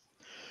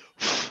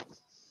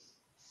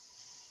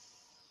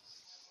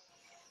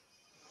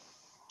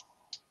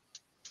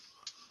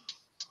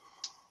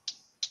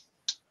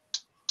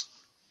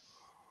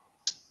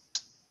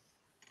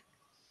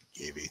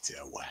 Give it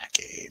a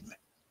whacking.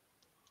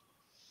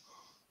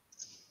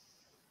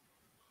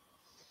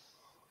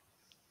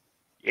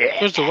 Yeah.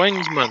 Where's the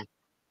wings, man?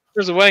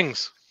 Where's the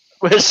wings?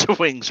 Where's the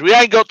wings? We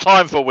ain't got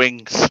time for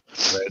wings.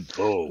 Red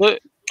Bull. Look,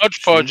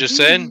 Hodgepodge is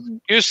saying,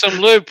 use some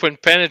lube when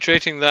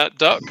penetrating that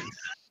duck.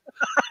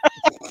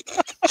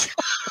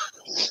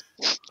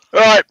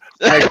 Right.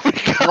 Hey,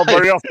 not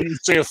very often you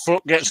see a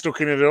foot get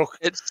stuck in a duck.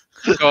 It's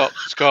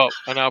Scott,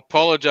 and I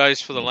apologise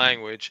for the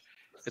language.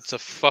 It's a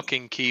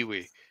fucking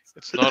kiwi.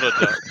 It's not a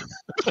duck.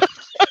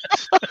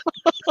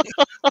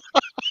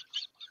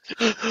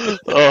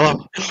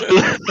 Oh.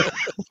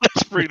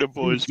 Let's bring the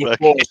boys The back.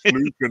 force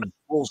Luke and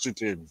force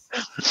it in.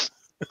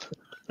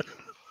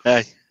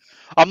 Hey,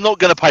 I'm not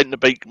going to paint the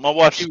beak. My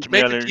wife said to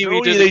me Make the earlier, kiwi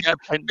 "Oh, do you the need to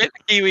paint Make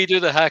the kiwi do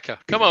the hacker.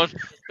 Come on,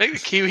 make the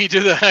kiwi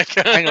do the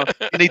hacker. Hang on,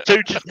 you need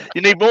two.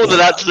 You need more than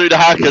that to do the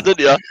hacker, don't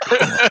you?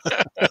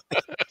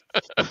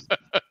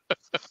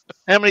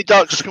 How many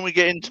ducks can we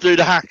get in to do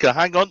the hacker?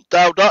 Hang on,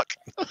 Dale duck.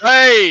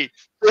 Hey,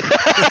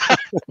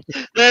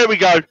 There we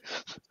go.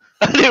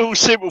 A little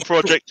simple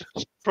project.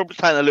 It's probably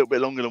taking a little bit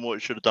longer than what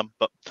it should have done,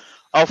 but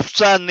I'll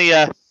sand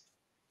the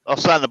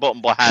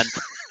bottom by hand.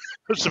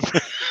 Put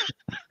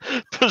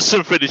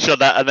some finish on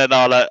that, and then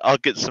I'll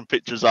get some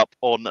pictures up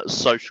on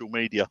social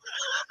media.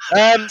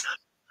 Well,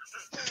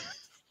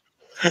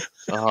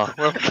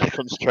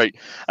 concentrate.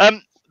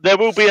 There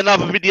will be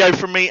another video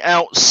from me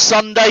out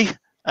Sunday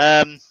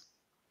at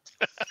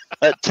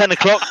 10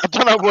 o'clock. I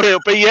don't know what it'll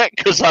be yet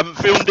because I haven't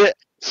filmed it.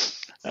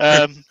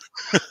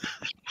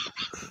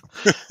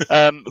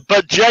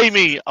 But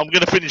Jamie, I'm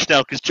going to finish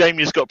now because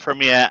Jamie has got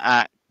premiere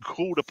at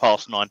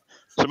 9:15.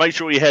 So make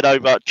sure you head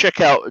over,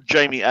 check out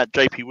Jamie at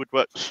JP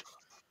Woodworks.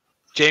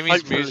 Jamie's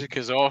Hopefully. music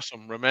is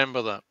awesome.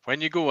 Remember that.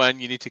 When you go in,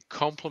 you need to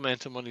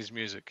compliment him on his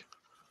music.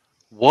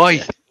 Why?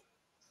 Yeah.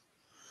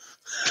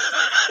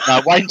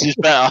 No, Wayne's is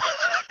better.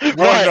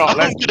 Why not?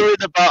 I'm doing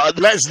the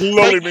button. Let's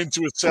lull him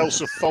into a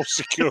sense of false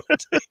security.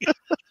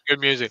 Good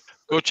music.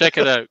 Go check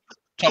it out.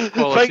 Top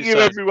quality. Thank you,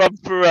 sound. everyone,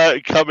 for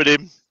coming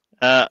in.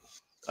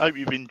 Hope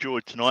you've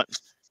enjoyed tonight.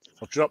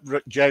 I'll drop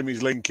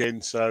Jamie's link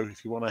in, so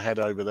if you want to head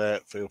over there,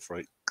 feel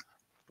free.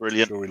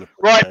 Brilliant. Sure we'll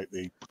Right. appreciate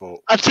the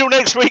support. Until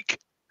next week,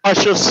 I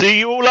shall see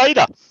you all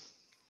later.